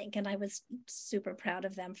didn't blink. And I was super proud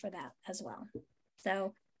of them for that as well.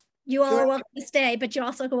 So you all are welcome to stay, but you're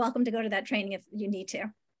also welcome to go to that training if you need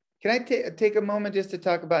to. Can I take a moment just to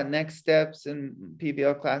talk about next steps in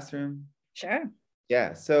PBL classroom? Sure.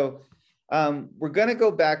 Yeah, so we're gonna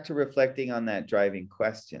go back to reflecting on that driving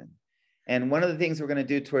question. And one of the things we're gonna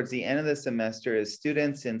do towards the end of the semester is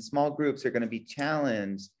students in small groups are gonna be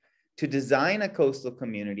challenged to design a coastal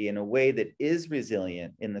community in a way that is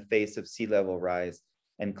resilient in the face of sea level rise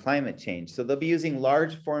and climate change. So they'll be using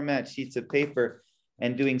large format sheets of paper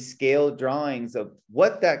and doing scale drawings of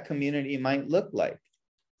what that community might look like.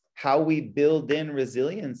 How we build in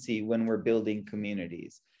resiliency when we're building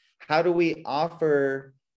communities. How do we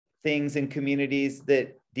offer things in communities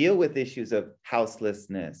that deal with issues of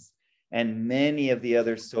houselessness and many of the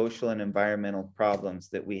other social and environmental problems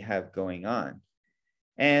that we have going on?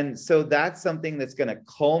 And so that's something that's going to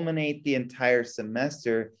culminate the entire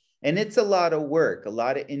semester. And it's a lot of work, a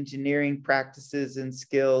lot of engineering practices and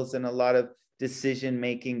skills, and a lot of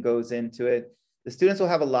decision-making goes into it. The students will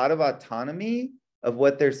have a lot of autonomy of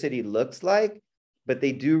what their city looks like, but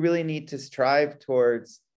they do really need to strive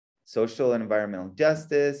towards social and environmental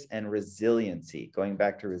justice and resiliency, going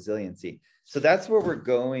back to resiliency. So that's where we're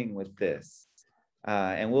going with this.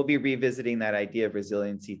 And we'll be revisiting that idea of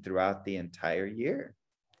resiliency throughout the entire year.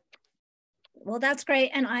 Well, that's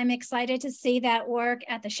great. And I'm excited to see that work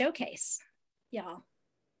at the showcase, y'all.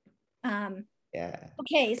 Yeah.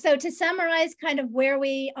 Okay, so to summarize kind of where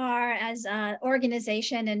we are as an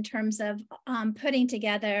organization in terms of putting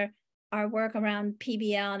together our work around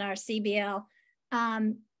PBL and our CBL,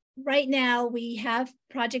 right now we have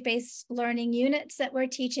project-based learning units that we're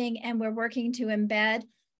teaching, and we're working to embed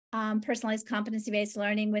personalized competency-based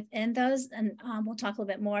learning within those. And we'll talk a little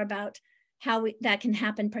bit more about how that can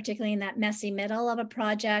happen, particularly in that messy middle of a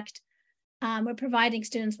project. We're providing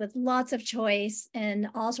students with lots of choice in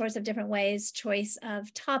all sorts of different ways, choice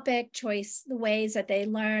of topic, choice, the ways that they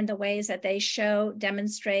learn, the ways that they show,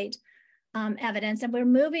 demonstrate evidence. And we're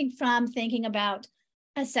moving from thinking about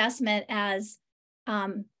assessment as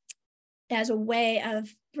a way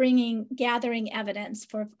of gathering evidence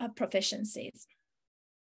for proficiencies.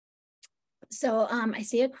 I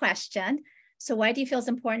see a question. So why do you feel it's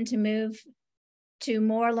important to move to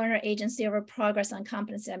more learner agency over progress on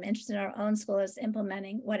competency? I'm interested in our own school is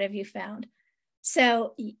implementing. What have you found?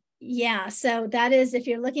 So yeah, so that is, if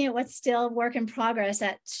you're looking at what's still work in progress,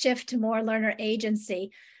 that shift to more learner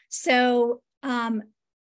agency. So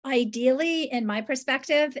ideally, in my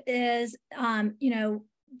perspective, is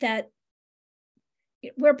that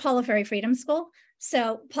we're Paulo Freire Freedom School.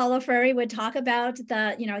 So Paulo Freire would talk about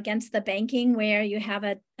the, against the banking, where you have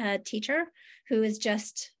a teacher who is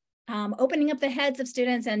just opening up the heads of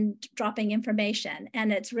students and dropping information.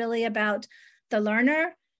 And it's really about the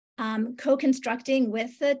learner co-constructing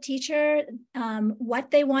with the teacher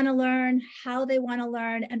what they want to learn, how they want to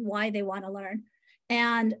learn, and why they want to learn.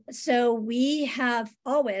 And so we have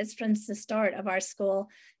always, from the start of our school,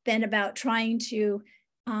 been about trying to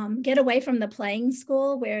get away from the playing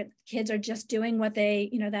school where kids are just doing what they,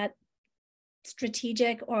 that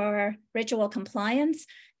strategic or ritual compliance,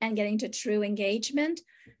 and getting to true engagement.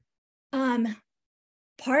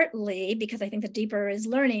 Partly because I think the deeper is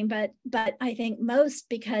learning, but I think most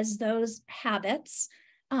because those habits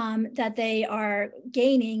that they are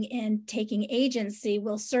gaining in taking agency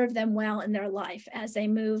will serve them well in their life as they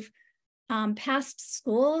move past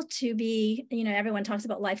school to be, everyone talks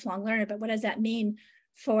about lifelong learner, but what does that mean?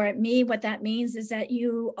 For me, what that means is that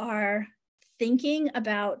you are thinking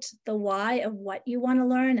about the why of what you want to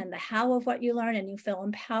learn and the how of what you learn, and you feel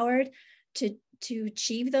empowered to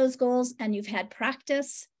achieve those goals, and you've had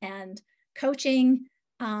practice and coaching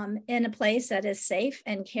in a place that is safe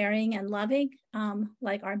and caring and loving,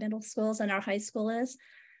 like our middle schools and our high school is.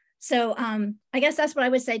 So I guess that's what I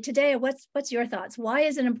would say today. What's your thoughts? Why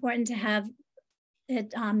is it important to have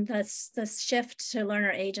it the shift to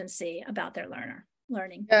learner agency about their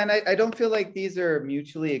learning? Yeah, and I don't feel like these are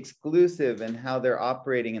mutually exclusive in how they're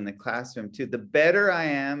operating in the classroom too. The better I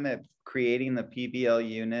am at creating the PBL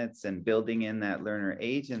units and building in that learner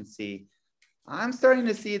agency, I'm starting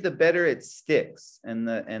to see the better it sticks, and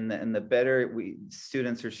the better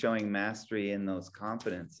students are showing mastery in those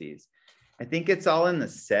competencies. I think it's all in the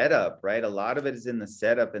setup, right? A lot of it is in the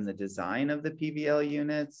setup and the design of the PBL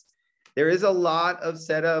units. There is a lot of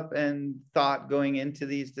setup and thought going into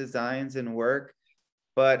these designs and work,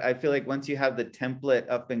 but I feel like once you have the template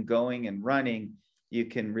up and going and running, you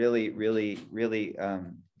can really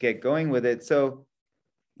get going with it. So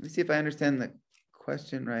let me see if I understand the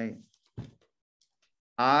question right.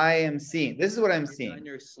 I am seeing, this is what I'm seeing. On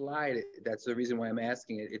your slide, that's the reason why I'm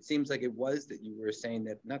asking it. It seems like it was that you were saying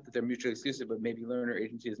that, not that they're mutually exclusive, but maybe learner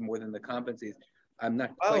agency is more than the competencies. I'm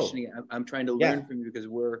not questioning it. I'm trying to learn from you because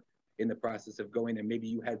we're in the process of going there. Maybe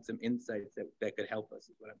you had some insights that could help us,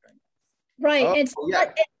 is what I'm trying to say. Right. Oh, it's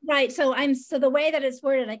yeah. right. So the way that it's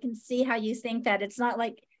worded, I can see how you think that it's not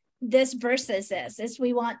like this versus this. It's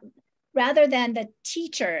we want, rather than the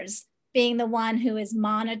teachers being the one who is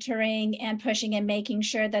monitoring and pushing and making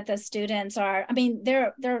sure that the students are, I mean,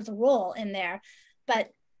 there's a role in there, but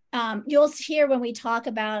you'll hear when we talk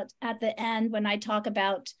about at the end, when I talk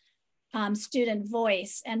about student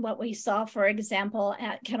voice and what we saw, for example,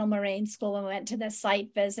 at Kettle Moraine School when we went to the site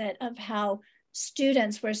visit, of how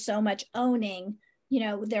students were so much owning,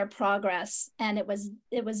 their progress, and it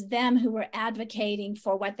was them who were advocating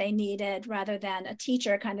for what they needed rather than a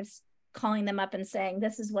teacher kind of calling them up and saying,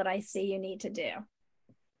 this is what I see you need to do.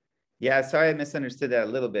 Yeah, sorry, I misunderstood that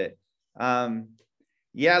a little bit.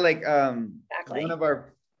 Yeah, like Exactly.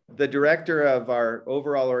 the director of our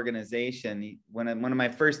overall organization, one of my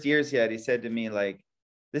first years he said to me, like,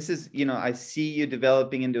 this is, I see you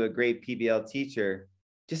developing into a great PBL teacher.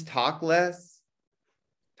 Just talk less.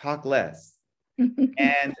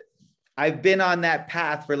 And I've been on that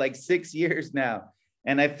path for like 6 years now.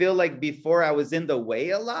 And I feel like before I was in the way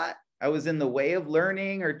a lot. I was in the way of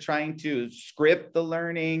learning or trying to script the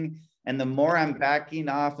learning. And the more I'm backing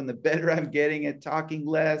off and the better I'm getting at talking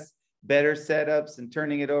less, better setups and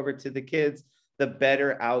turning it over to the kids, the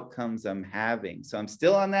better outcomes I'm having. So I'm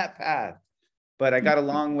still on that path, but I got a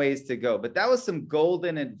long ways to go. But that was some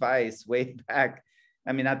golden advice way back.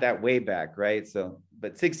 I mean, not that way back, right? So,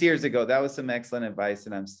 but 6 years ago, that was some excellent advice,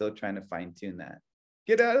 and I'm still trying to fine tune that.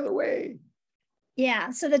 Get out of the way. Yeah.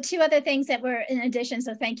 So the two other things that were in addition,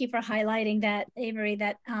 so thank you for highlighting that, Avery,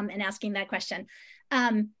 that and asking that question.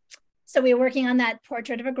 So we were working on that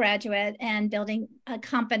portrait of a graduate and building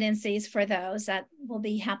competencies for those that will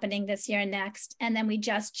be happening this year and next. And then we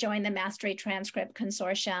just joined the Mastery Transcript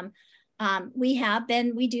Consortium.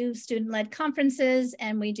 We do student-led conferences,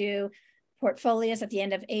 and we do portfolios at the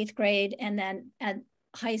end of 8th grade. And then at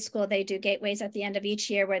high school, they do gateways at the end of each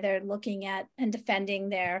year where they're looking at and defending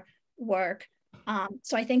their work.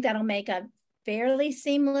 So I think that'll make a fairly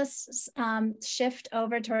seamless shift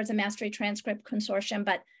over towards a mastery transcript consortium,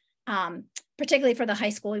 but particularly for the high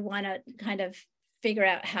school, we want to kind of figure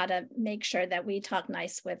out how to make sure that we talk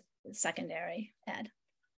nice with secondary ed.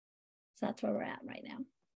 So that's where we're at right now.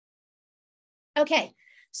 Okay,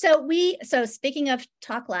 so speaking of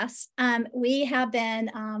talk less, we have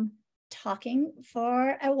been talking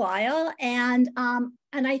for a while, and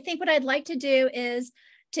I think what I'd like to do is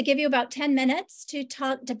to give you about 10 minutes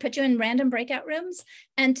to put you in random breakout rooms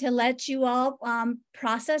and to let you all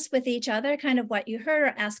process with each other kind of what you heard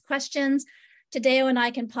or ask questions. Tadeo and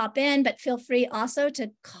I can pop in, but feel free also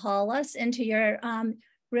to call us into your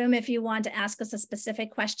room if you want to ask us a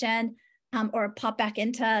specific question, or pop back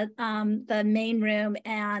into the main room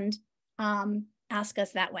and ask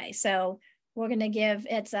us that way. So we're gonna give,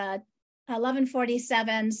 it's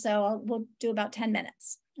 11:47, so we'll do about 10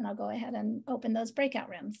 minutes. And I'll go ahead and open those breakout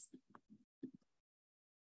rooms.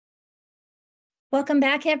 Welcome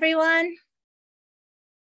back, everyone.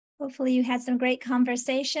 Hopefully you had some great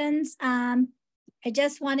conversations. I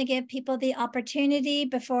just want to give people the opportunity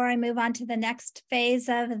before I move on to the next phase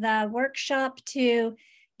of the workshop to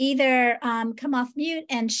either come off mute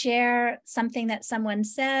and share something that someone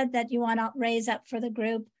said that you want to raise up for the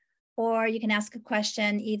group, or you can ask a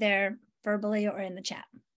question either verbally or in the chat.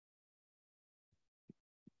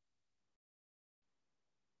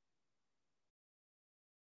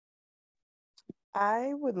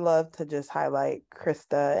 I would love to just highlight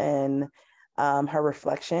Krista and her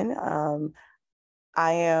reflection.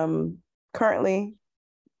 I am currently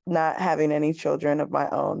not having any children of my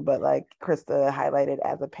own, but like Krista highlighted,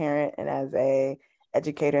 as a parent and as a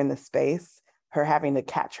educator in the space, her having to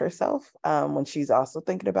catch herself when she's also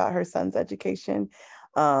thinking about her son's education,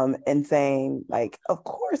 and saying like, of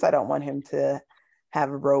course I don't want him to have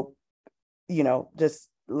rope, just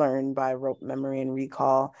learn by rote memory and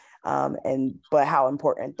recall, but how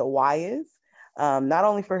important the why is, not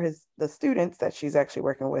only for the students that she's actually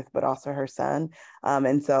working with, but also her son.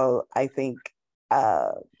 And so I think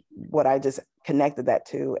what I just connected that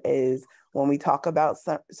to is when we talk about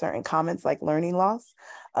certain comments like learning loss,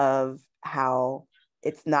 of how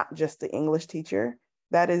it's not just the English teacher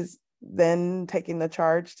that is then taking the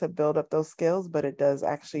charge to build up those skills, but it does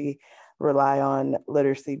actually rely on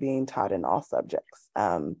literacy being taught in all subjects.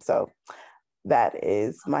 So that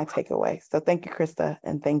is my takeaway. So thank you, Krista,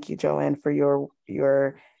 and thank you, JoAnn, for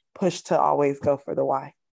your push to always go for the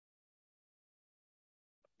why.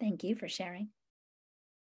 Thank you for sharing.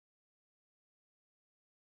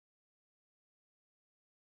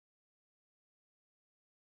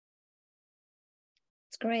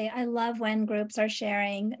 It's great. I love when groups are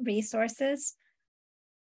sharing resources.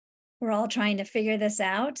 We're all trying to figure this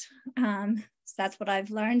out. So that's what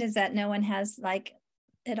I've learned, is that no one has like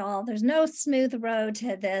it all. There's no smooth road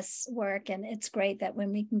to this work. And it's great that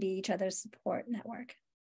when we can be each other's support network.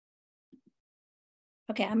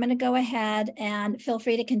 Okay, I'm going to go ahead and feel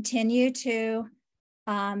free to continue to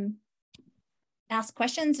ask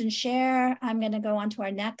questions and share. I'm going to go on to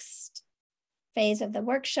our next phase of the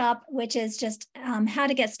workshop, which is just how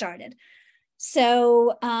to get started.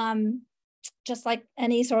 So just like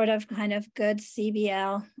any sort of kind of good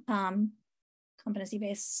CBL,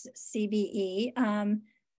 competency-based CBE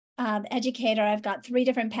educator, I've got 3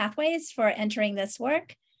 different pathways for entering this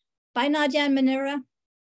work. Bye, Nadia and Manira.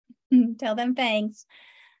 Tell them thanks.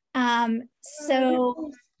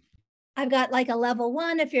 So I've got like a level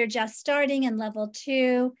 1 if you're just starting, and level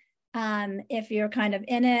 2 if you're kind of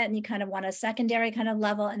in it and you kind of want a secondary kind of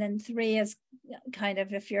level, and then 3 is kind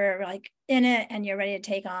of if you're like in it and you're ready to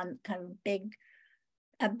take on kind of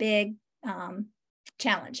a big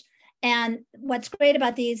challenge. And what's great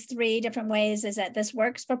about these 3 different ways is that this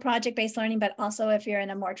works for project-based learning, but also if you're in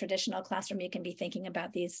a more traditional classroom, you can be thinking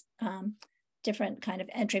about these different kind of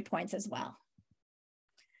entry points as well.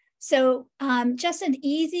 So just an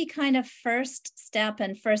easy kind of first step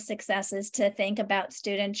and first success is to think about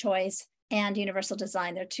student choice and universal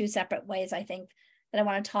design. They're 2 separate ways, I think, that I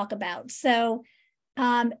want to talk about. So,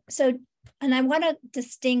 and I want to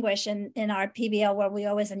distinguish in our PBL, where we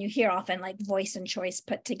always, and you hear often like voice and choice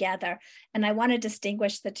put together. And I want to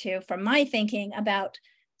distinguish the 2 from my thinking about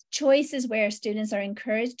choice is where students are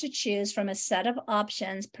encouraged to choose from a set of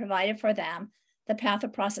options provided for them, the path or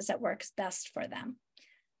process that works best for them.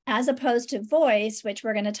 As opposed to voice, which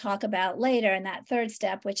we're going to talk about later in that 3rd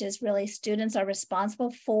step, which is really students are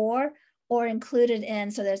responsible for or included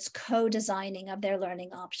in, so there's co-designing of their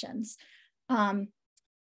learning options.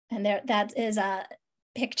 And that is a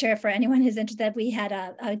picture for anyone who's interested. We had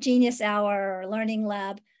a genius hour or learning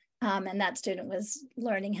lab, and that student was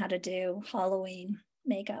learning how to do Halloween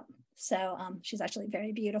makeup. So she's actually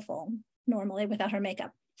very beautiful, normally without her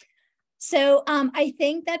makeup. So I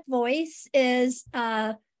think that voice is,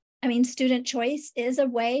 student choice is a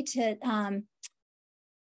way to,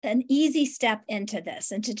 an easy step into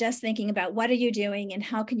this, and to just thinking about what are you doing and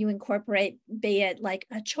how can you incorporate, be it like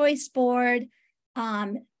a choice board.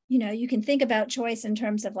 You can think about choice in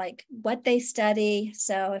terms of like what they study.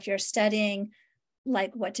 So if you're studying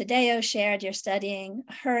like what Tadeo shared, you're studying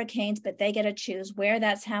hurricanes, but they get to choose where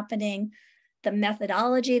that's happening, the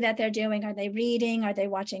methodology that they're doing. Are they reading? Are they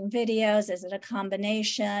watching videos? Is it a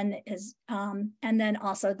combination? And then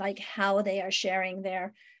also like how they are sharing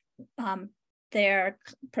their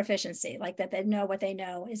proficiency, like that they know what they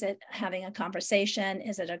know. Is it having a conversation?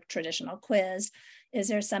 Is it a traditional quiz? Is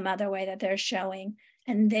there some other way that they're showing?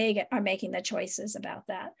 And they are making the choices about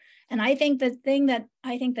that. And I think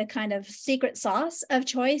the kind of secret sauce of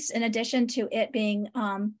choice, in addition to it being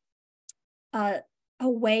a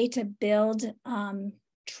way to build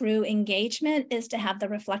true engagement, is to have the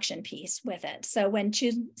reflection piece with it. So when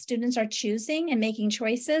students are choosing and making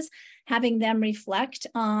choices, having them reflect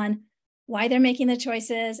on why they're making the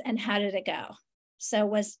choices and how did it go. So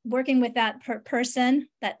was working with that person,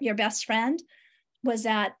 that your best friend,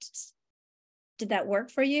 did that work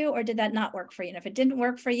for you or did that not work for you? And if it didn't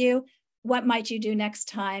work for you, what might you do next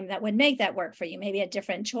time that would make that work for you? Maybe a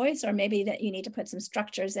different choice, or maybe that you need to put some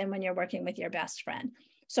structures in when you're working with your best friend.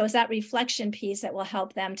 So it's that reflection piece that will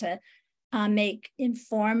help them to make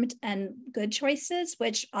informed and good choices,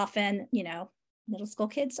 which often, middle school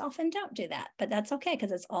kids often don't do that, but that's okay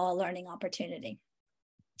because it's all a learning opportunity.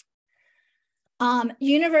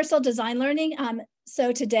 Universal design learning.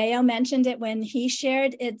 So Tadeo mentioned it when he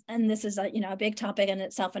shared it, and this is a big topic in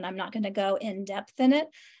itself, and I'm not going to go in depth in it,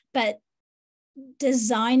 but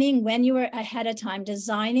designing when you were ahead of time,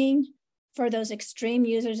 designing for those extreme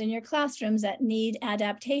users in your classrooms that need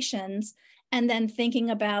adaptations, and then thinking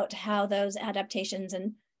about how those adaptations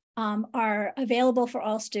are available for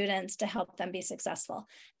all students to help them be successful.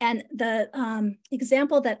 And the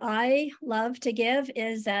example that I love to give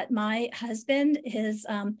is that my husband is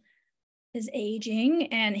aging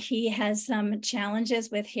and he has some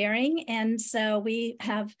challenges with hearing. And so we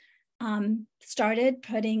have started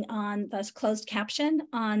putting on this closed caption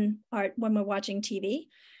on when we're watching TV.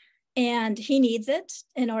 And he needs it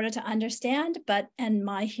in order to understand, and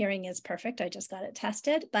my hearing is perfect. I just got it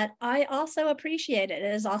tested, but I also appreciate it.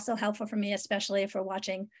 It is also helpful for me, especially if we're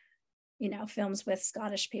watching, films with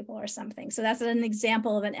Scottish people or something. So that's an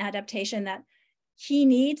example of an adaptation that he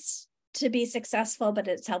needs to be successful, but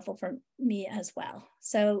it's helpful for me as well.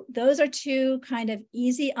 So those are two kind of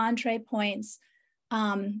easy entree points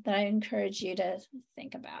that I encourage you to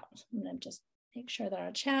think about. I'm going to just make sure that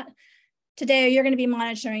our chat. Today, you're going to be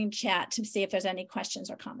monitoring chat to see if there's any questions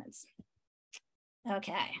or comments.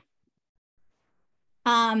 Okay.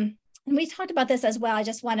 And we talked about this as well. I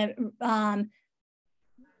just want to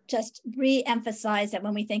just re-emphasize that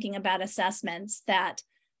when we're thinking about assessments that,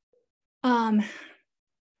 in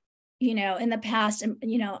the past,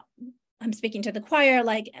 I'm speaking to the choir,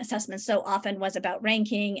 like assessments so often was about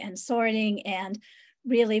ranking and sorting, and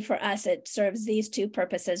really for us, it serves these two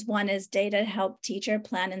purposes. One is data to help teacher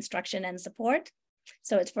plan instruction and support.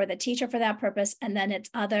 So it's for the teacher for that purpose. And then its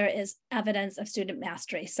other is evidence of student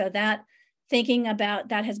mastery. So that thinking about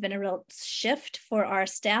that has been a real shift for our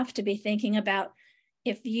staff to be thinking about,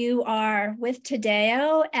 if you are with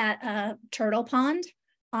Tadeo at a turtle pond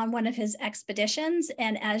on one of his expeditions,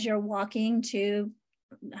 and as you're walking to,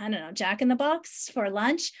 Jack in the Box for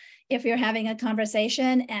lunch, if you're having a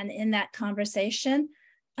conversation and in that conversation,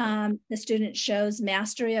 the student shows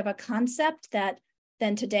mastery of a concept, that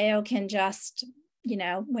then Tadeo can just,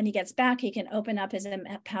 when he gets back, he can open up his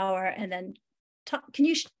Empower and then talk. Can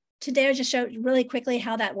you, Tadeo, just show really quickly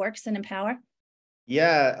how that works in Empower?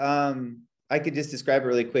 Yeah, I could just describe it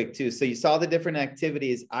really quick too. So you saw the different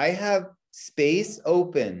activities. I have space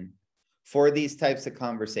open for these types of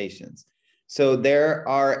conversations. So there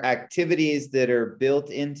are activities that are built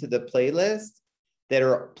into the playlist that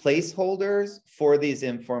are placeholders for these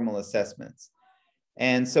informal assessments.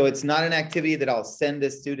 And so it's not an activity that I'll send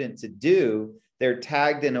a student to do. They're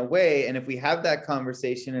tagged in a way. And if we have that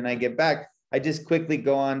conversation and I get back, I just quickly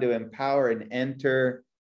go on to Empower and enter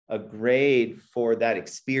a grade for that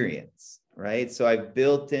experience, right? So I've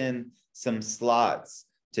built in some slots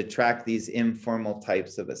to track these informal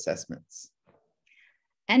types of assessments.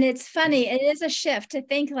 And it's funny, it is a shift to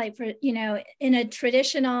think like for, in a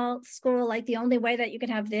traditional school, like the only way that you could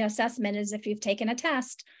have the assessment is if you've taken a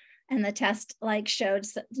test and the test like showed,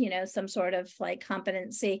 some sort of like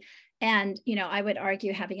competency. And, I would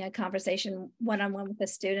argue having a conversation one-on-one with a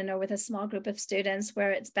student or with a small group of students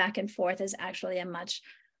where it's back and forth is actually a much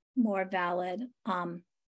more valid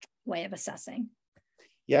way of assessing.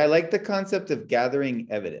 Yeah, I like the concept of gathering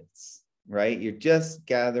evidence, right? You're just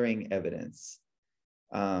gathering evidence.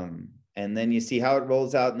 And then you see how it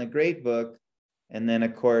rolls out in the grade book. And then,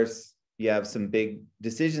 of course, you have some big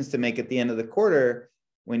decisions to make at the end of the quarter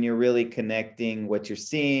when you're really connecting what you're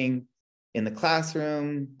seeing in the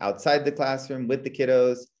classroom, outside the classroom, with the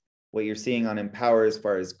kiddos, what you're seeing on Empower as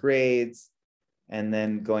far as grades, and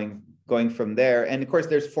then going from there. And of course,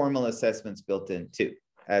 there's formal assessments built in too,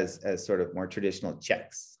 as sort of more traditional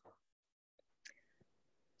checks.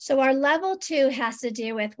 So our level 2 has to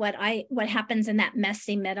do with what happens in that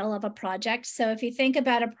messy middle of a project. So if you think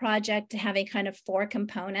about a project having kind of 4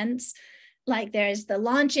 components, like there's the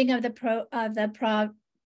launching of the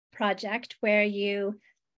project, where you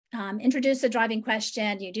introduce a driving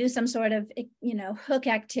question, you do some sort of, hook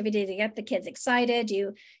activity to get the kids excited.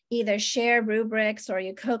 You either share rubrics or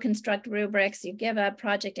you co-construct rubrics, you give a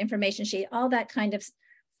project information sheet, all that kind of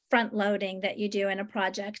front loading that you do in a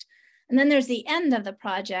project. And then there's the end of the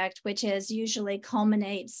project, which is usually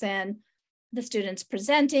culminates in the students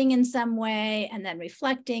presenting in some way and then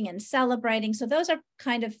reflecting and celebrating. So those are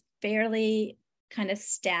kind of fairly kind of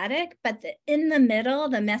static, but in the middle,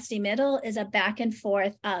 the messy middle, is a back and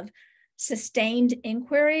forth of sustained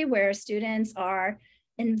inquiry where students are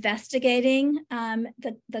investigating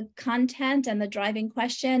the content and the driving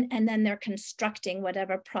question, and then they're constructing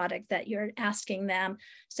whatever product that you're asking them.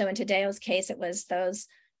 So in Tadeo's case, it was those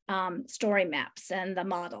story maps and the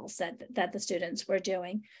models that the students were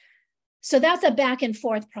doing. So that's a back and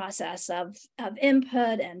forth process of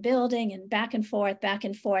input and building and back and forth,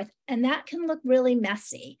 and that can look really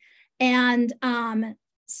messy. And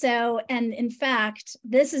and in fact,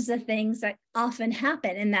 this is the things that often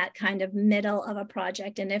happen in that kind of middle of a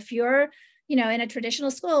project. And if you're, in a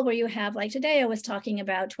traditional school where you have, like Tadeo was talking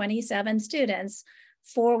about, 27 students,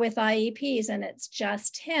 4 with IEPs, and it's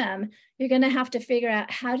just him, you're going to have to figure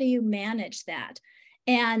out, how do you manage that?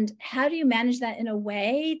 And how do you manage that in a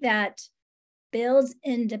way that builds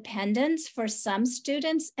independence for some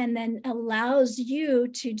students and then allows you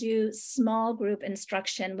to do small group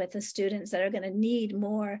instruction with the students that are going to need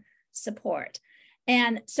more support?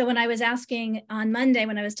 And so when I was asking on Monday,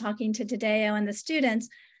 when I was talking to Tadeo and the students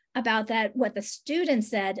about that, what the students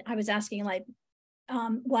said, I was asking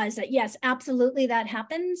was that, yes, absolutely, that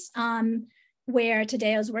happens, where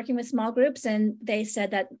Tadeo's working with small groups, and they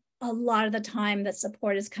said that a lot of the time the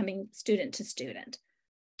support is coming student to student.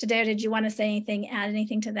 Tadeo, did you want to say anything, add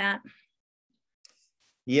anything to that?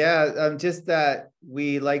 Yeah, just that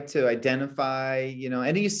we like to identify,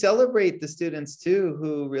 and you celebrate the students too,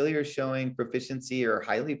 who really are showing proficiency or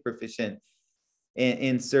highly proficient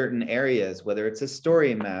in certain areas, whether it's a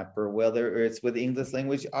story map or whether it's with English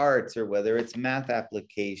language arts or whether it's math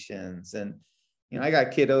applications. And, I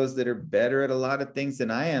got kiddos that are better at a lot of things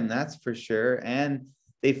than I am, that's for sure. And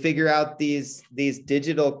they figure out these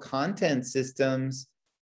digital content systems.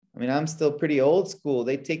 I mean, I'm still pretty old school.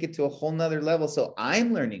 They take it to a whole nother level. So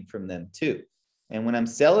I'm learning from them too. And when I'm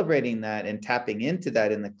celebrating that and tapping into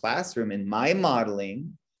that in the classroom, in my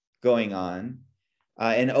modeling going on,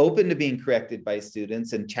 and open to being corrected by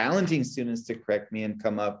students and challenging students to correct me and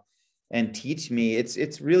come up and teach me, it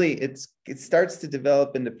starts to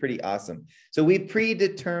develop into pretty awesome. So we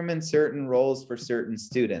predetermine certain roles for certain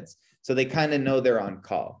students, so they kind of know they're on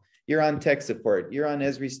call. You're on tech support. You're on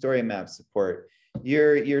Esri story map support.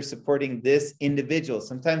 You're supporting this individual.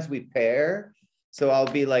 Sometimes we pair. So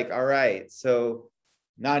I'll be like, all right, so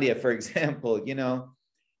Nadia, for example,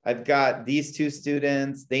 I've got these 2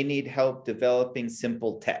 students, they need help developing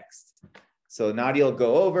simple text. So Nadia will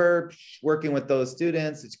go over working with those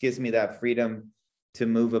students, which gives me that freedom to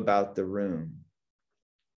move about the room.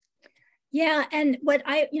 Yeah, and what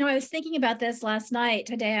I was thinking about this last night,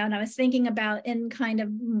 today, and I was thinking about in kind of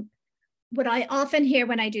what I often hear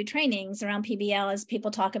when I do trainings around PBL is people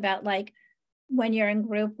talk about, like, when you're in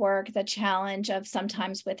group work, the challenge of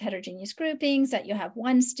sometimes with heterogeneous groupings that you have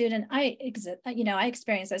one student, I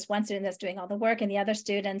experience this, one student that's doing all the work and the other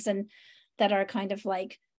students and that are kind of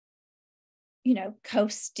like,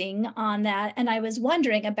 coasting on that. And I was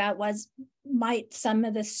wondering about might some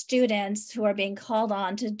of the students who are being called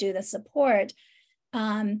on to do the support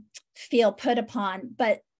feel put upon,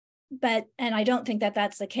 but I don't think that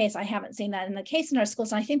that's the case. I haven't seen that in the case in our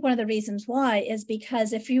schools. And I think one of the reasons why is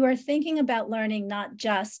because if you are thinking about learning not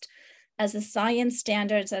just as the science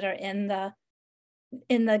standards that are in the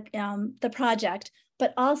project,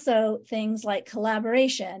 but also things like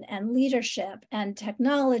collaboration and leadership and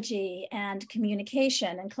technology and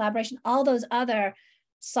communication and collaboration, all those other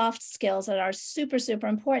soft skills that are super, super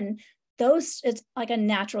important, it's like a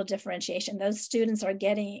natural differentiation. Those students are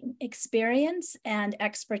getting experience and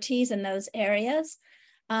expertise in those areas.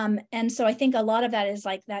 And so I think a lot of that is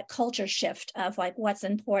like that culture shift of like what's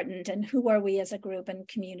important and who are we as a group and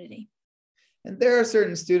community. And there are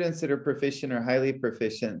certain students that are proficient or highly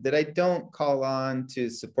proficient that I don't call on to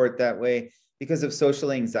support that way because of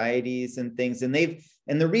social anxieties and things. And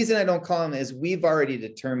the reason I don't call them is we've already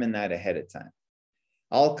determined that ahead of time.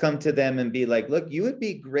 I'll come to them and be like, look, you would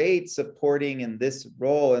be great supporting in this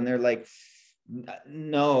role. And they're like,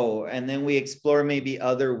 no. And then we explore maybe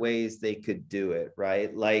other ways they could do it,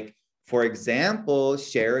 right? Like, for example,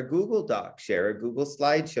 share a Google Doc, share a Google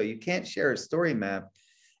slideshow. You can't share a story map.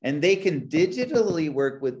 And they can digitally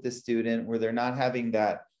work with the student where they're not having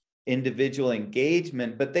that individual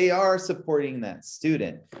engagement, but they are supporting that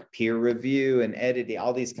student, peer review and editing,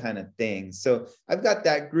 all these kind of things. So I've got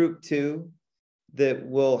that group too that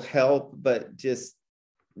will help, but just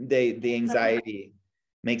the anxiety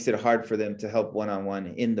makes it hard for them to help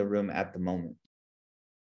one-on-one in the room at the moment.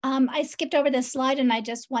 I skipped over this slide and I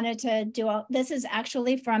just wanted to this is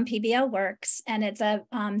actually from PBL Works, and it's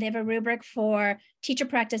they have a rubric for teacher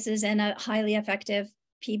practices in a highly effective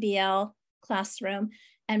PBL classroom.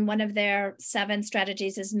 And one of their 7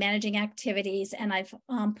 strategies is managing activities. And I've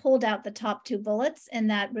pulled out the top 2 bullets in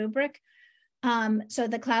that rubric. So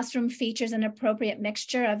the classroom features an appropriate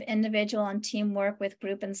mixture of individual and teamwork with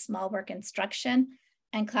group and small work instruction.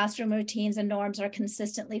 And classroom routines and norms are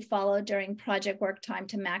consistently followed during project work time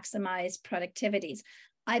to maximize productivities.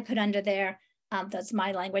 I put under there, that's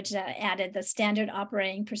my language, that I added the standard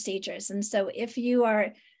operating procedures. And so if you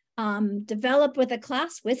are developed with a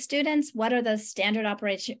class with students, what are the standard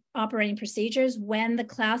operating procedures when the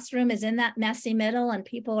classroom is in that messy middle and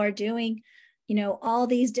people are doing, all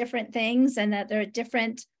these different things, and that they're at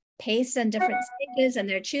different pace and different stages and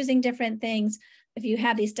they're choosing different things. If you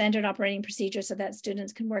have these standard operating procedures so that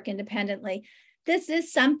students can work independently. This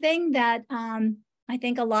is something that I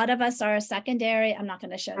think a lot of us are secondary. I'm not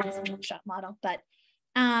going to show this workshop model, but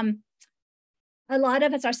a lot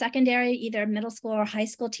of us are secondary, either middle school or high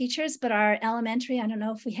school teachers, but our elementary, I don't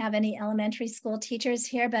know if we have any elementary school teachers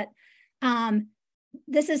here, but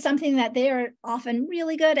this is something that they are often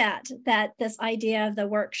really good at, that this idea of the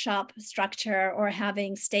workshop structure or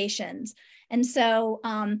having stations. And so,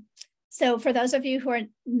 so for those of you who are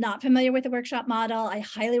not familiar with the workshop model, I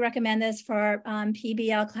highly recommend this for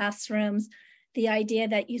PBL classrooms. The idea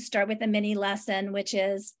that you start with a mini lesson, which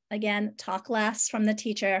is, again, talk less from the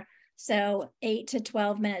teacher. So 8 to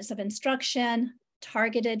 12 minutes of instruction,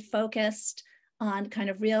 targeted, focused on kind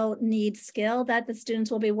of real need skill that the students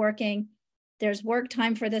will be working. There's work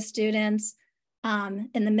time for the students. In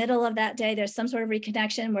the middle of that day, there's some sort of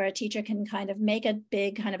reconnection where a teacher can kind of make a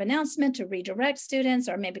big kind of announcement to redirect students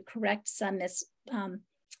or maybe correct some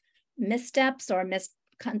missteps or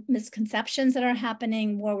misconceptions that are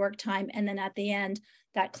happening, more work time. And then at the end,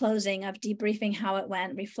 that closing of debriefing how it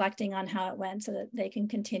went, reflecting on how it went so that they can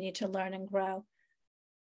continue to learn and grow.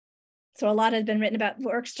 So a lot has been written about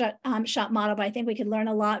workshop model, but I think we could learn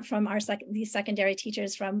a lot from these secondary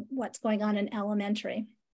teachers from what's going on in elementary.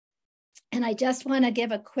 And I just want to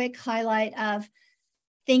give a quick highlight of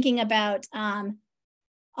thinking about,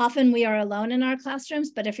 often we are alone in our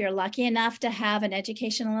classrooms, but if you're lucky enough to have an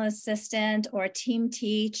educational assistant or team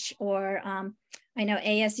teach, or I know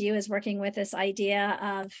ASU is working with this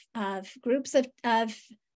idea of groups of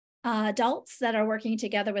adults that are working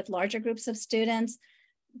together with larger groups of students,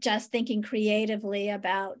 just thinking creatively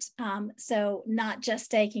about, so not just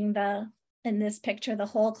taking in this picture, the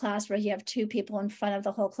whole class where you have 2 people in front of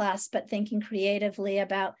the whole class, but thinking creatively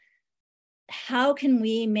about how can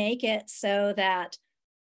we make it so that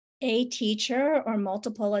a teacher or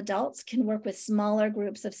multiple adults can work with smaller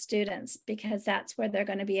groups of students, because that's where they're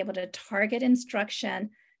going to be able to target instruction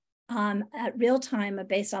at real time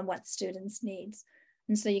based on what students' needs.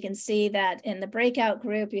 And so you can see that in the breakout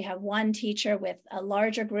group, you have one teacher with a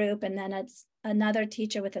larger group, and then it's another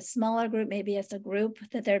teacher with a smaller group. Maybe it's a group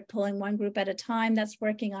that they're pulling one group at a time that's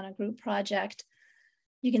working on a group project.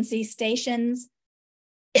 You can see stations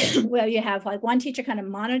where you have like one teacher kind of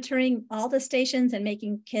monitoring all the stations and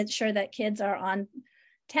making sure that kids are on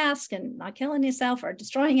task and not killing yourself or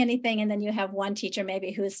destroying anything. And then you have one teacher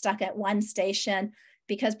maybe who is stuck at one station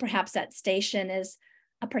because perhaps that station is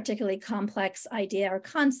a particularly complex idea or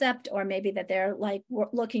concept, or maybe that they're like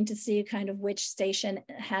looking to see kind of which station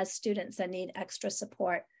has students that need extra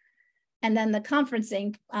support. And then the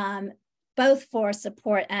conferencing, both for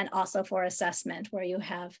support and also for assessment, where you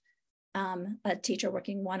have a teacher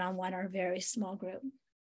working one-on-one or a very small group.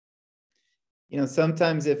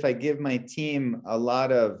 Sometimes if I give my team a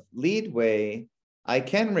lot of leadway, I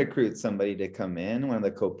can recruit somebody to come in, one of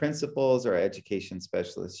the co-principals or education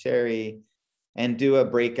specialist, Sherry, and do a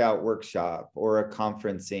breakout workshop or a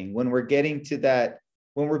conferencing. When we're getting to that,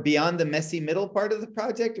 when we're beyond the messy middle part of the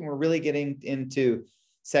project and we're really getting into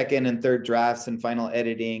second and third drafts and final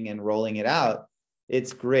editing and rolling it out,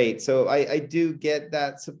 it's great. So I do get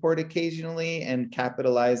that support occasionally and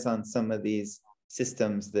capitalize on some of these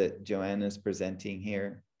systems that JoAnn is presenting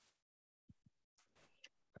here.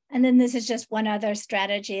 And then this is just one other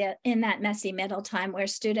strategy in that messy middle time where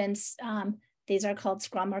students, these are called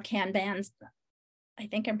Scrum or Kanbans. I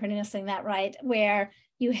think I'm pronouncing that right, where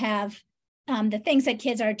you have the things that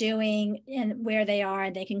kids are doing and where they are,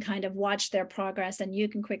 and they can kind of watch their progress and you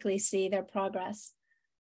can quickly see their progress.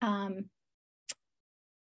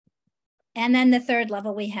 And then the third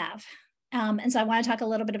level we have. And so I want to talk a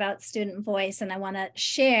little bit about student voice, and I want to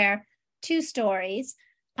share two stories.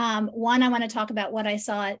 One, I want to talk about what I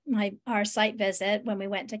saw at our site visit when we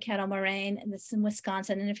went to Kettle Moraine, and this is in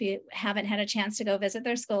Wisconsin. And if you haven't had a chance to go visit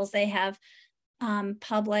their schools, they have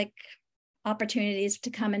public opportunities to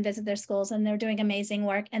come and visit their schools, and they're doing amazing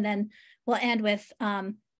work. And then we'll end with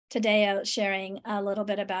Tadeo sharing a little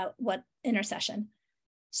bit about what intercession.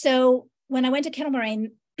 So when I went to Kettle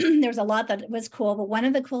Moraine, there was a lot that was cool, but one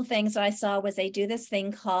of the cool things that I saw was they do this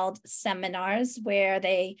thing called seminars where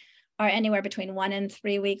they are anywhere between 1 and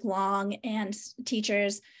 3 week long, and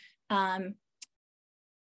teachers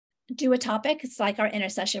do a topic. It's like our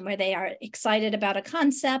intercession where they are excited about a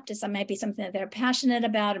concept. It might be something that they're passionate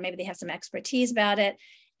about, or maybe they have some expertise about it.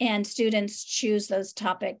 And students choose those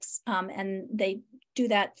topics, and they do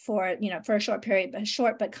that for, for a short period, a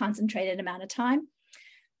short but concentrated amount of time.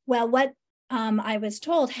 Well, what I was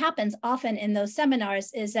told happens often in those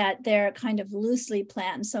seminars is that they're kind of loosely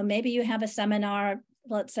planned. So maybe you have a seminar,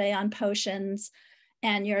 let's say on potions,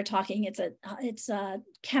 and you're talking, it's a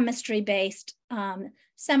chemistry-based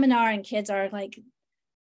seminar, and kids are like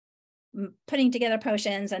putting together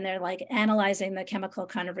potions and they're like analyzing the chemical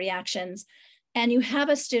kind of reactions. And you have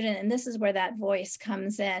a student, and this is where that voice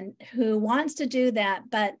comes in, who wants to do that,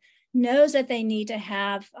 but knows that they need to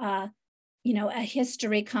have a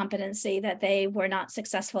history competency that they were not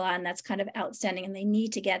successful on. That's kind of outstanding, and they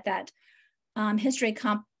need to get that history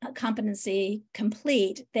competency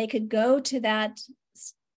complete. They could go to that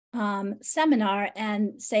seminar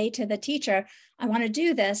and say to the teacher, I want to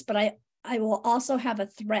do this, but I will also have a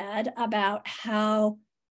thread about how,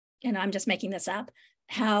 I'm just making this up,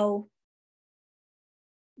 how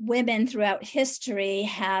women throughout history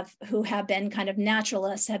who have been kind of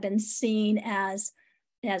naturalists have been seen as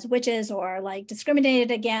witches or like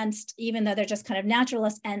discriminated against, even though they're just kind of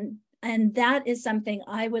naturalists. And that is something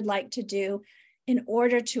I would like to do in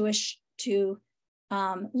order to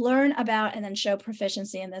learn about and then show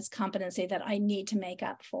proficiency in this competency that I need to make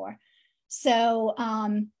up for. So,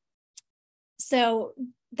 so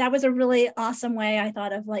that was a really awesome way, I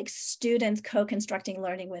thought, of like students co-constructing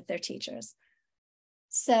learning with their teachers.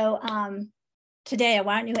 So today,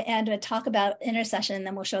 why don't you end to talk about intercession, and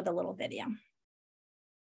then we'll show the little video.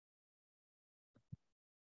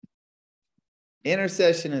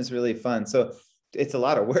 Intercession is really fun. So it's a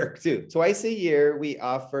lot of work too. Twice a year, we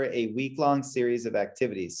offer a week-long series of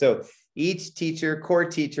activities. So each teacher, core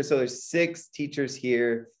teacher, so there's 6 teachers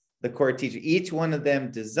here, the core teacher, each one of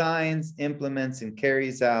them designs, implements, and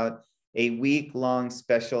carries out a week-long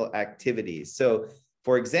special activities. So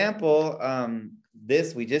for example,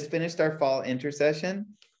 we just finished our fall intercession.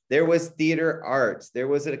 There was theater arts. There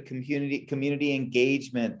was a community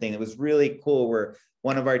engagement thing. It was really cool where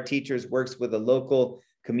one of our teachers works with a local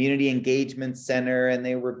community engagement center, and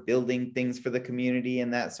they were building things for the community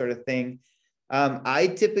and that sort of thing. I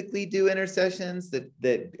typically do intercessions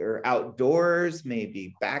that are outdoors,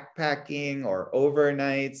 maybe backpacking or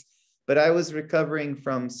overnights, but I was recovering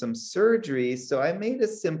from some surgery. So I made a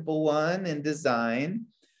simple one in design,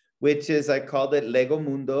 which is, I called it Lego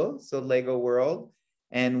Mundo, so Lego World.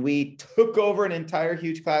 And we took over an entire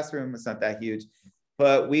huge classroom. It's not that huge,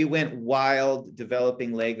 but we went wild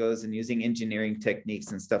developing Legos and using engineering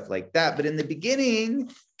techniques and stuff like that. But in the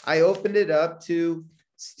beginning, I opened it up to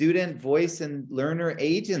student voice and learner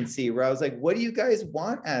agency, where I was like, what do you guys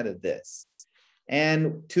want out of this?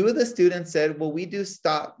 And 2 of the students said, well, we do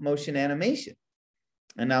stop motion animation.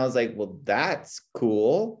 And I was like, well, that's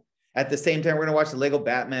cool. At the same time, we're going to watch the Lego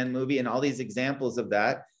Batman movie and all these examples of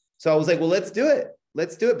that. So I was like, well, let's do it.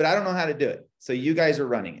 Let's do it. But I don't know how to do it. So you guys are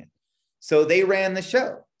running it. So they ran the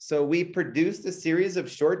show. So we produced a series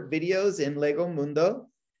of short videos in Lego Mundo,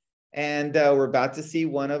 and we're about to see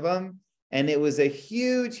one of them. And it was a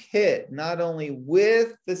huge hit, not only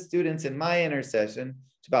with the students in my intercession,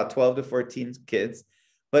 it's about 12 to 14 kids,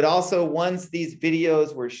 but also once these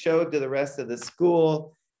videos were showed to the rest of the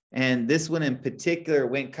school, and this one in particular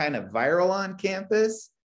went kind of viral on campus.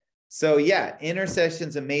 So yeah,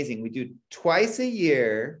 intercession's amazing. We do twice a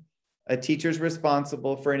year. A teacher's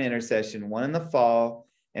responsible for an intercession, one in the fall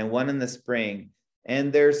and one in the spring.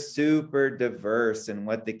 And they're super diverse in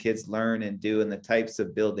what the kids learn and do and the types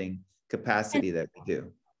of building capacity that we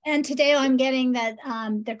do. And today I'm getting that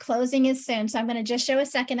their closing is soon. So I'm going to just show a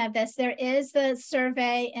second of this. There is the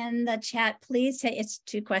survey in the chat. Please take, it's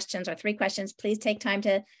 2 questions or 3 questions. Please take time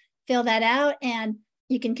to fill that out. And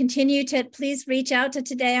you can continue to, please reach out to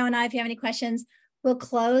Tadeo and I if you have any questions. We'll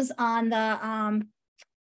close on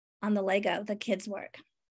the Lego, the kids' work.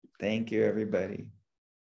 Thank you, everybody.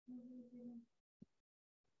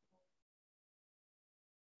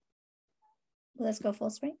 Let's go full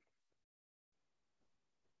screen.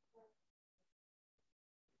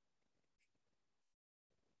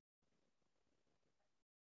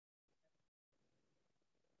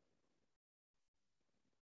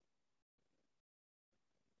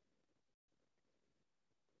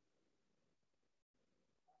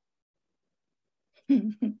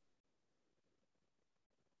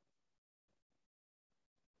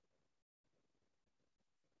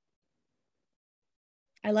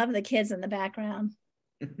 I love the kids in the background.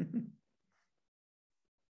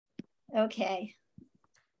 Okay.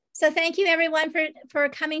 So thank you everyone for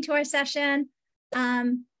coming to our session.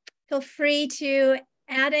 Feel free to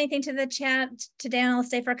add anything to the chat. Today I'll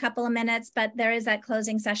stay for a couple of minutes, but there is that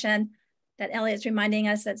closing session that Elliot's reminding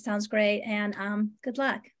us. That sounds great. And good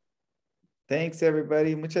luck. Thanks,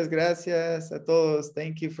 everybody. Muchas gracias a todos.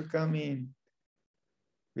 Thank you for coming.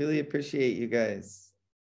 Really appreciate you guys.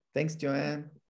 Thanks, JoAnn.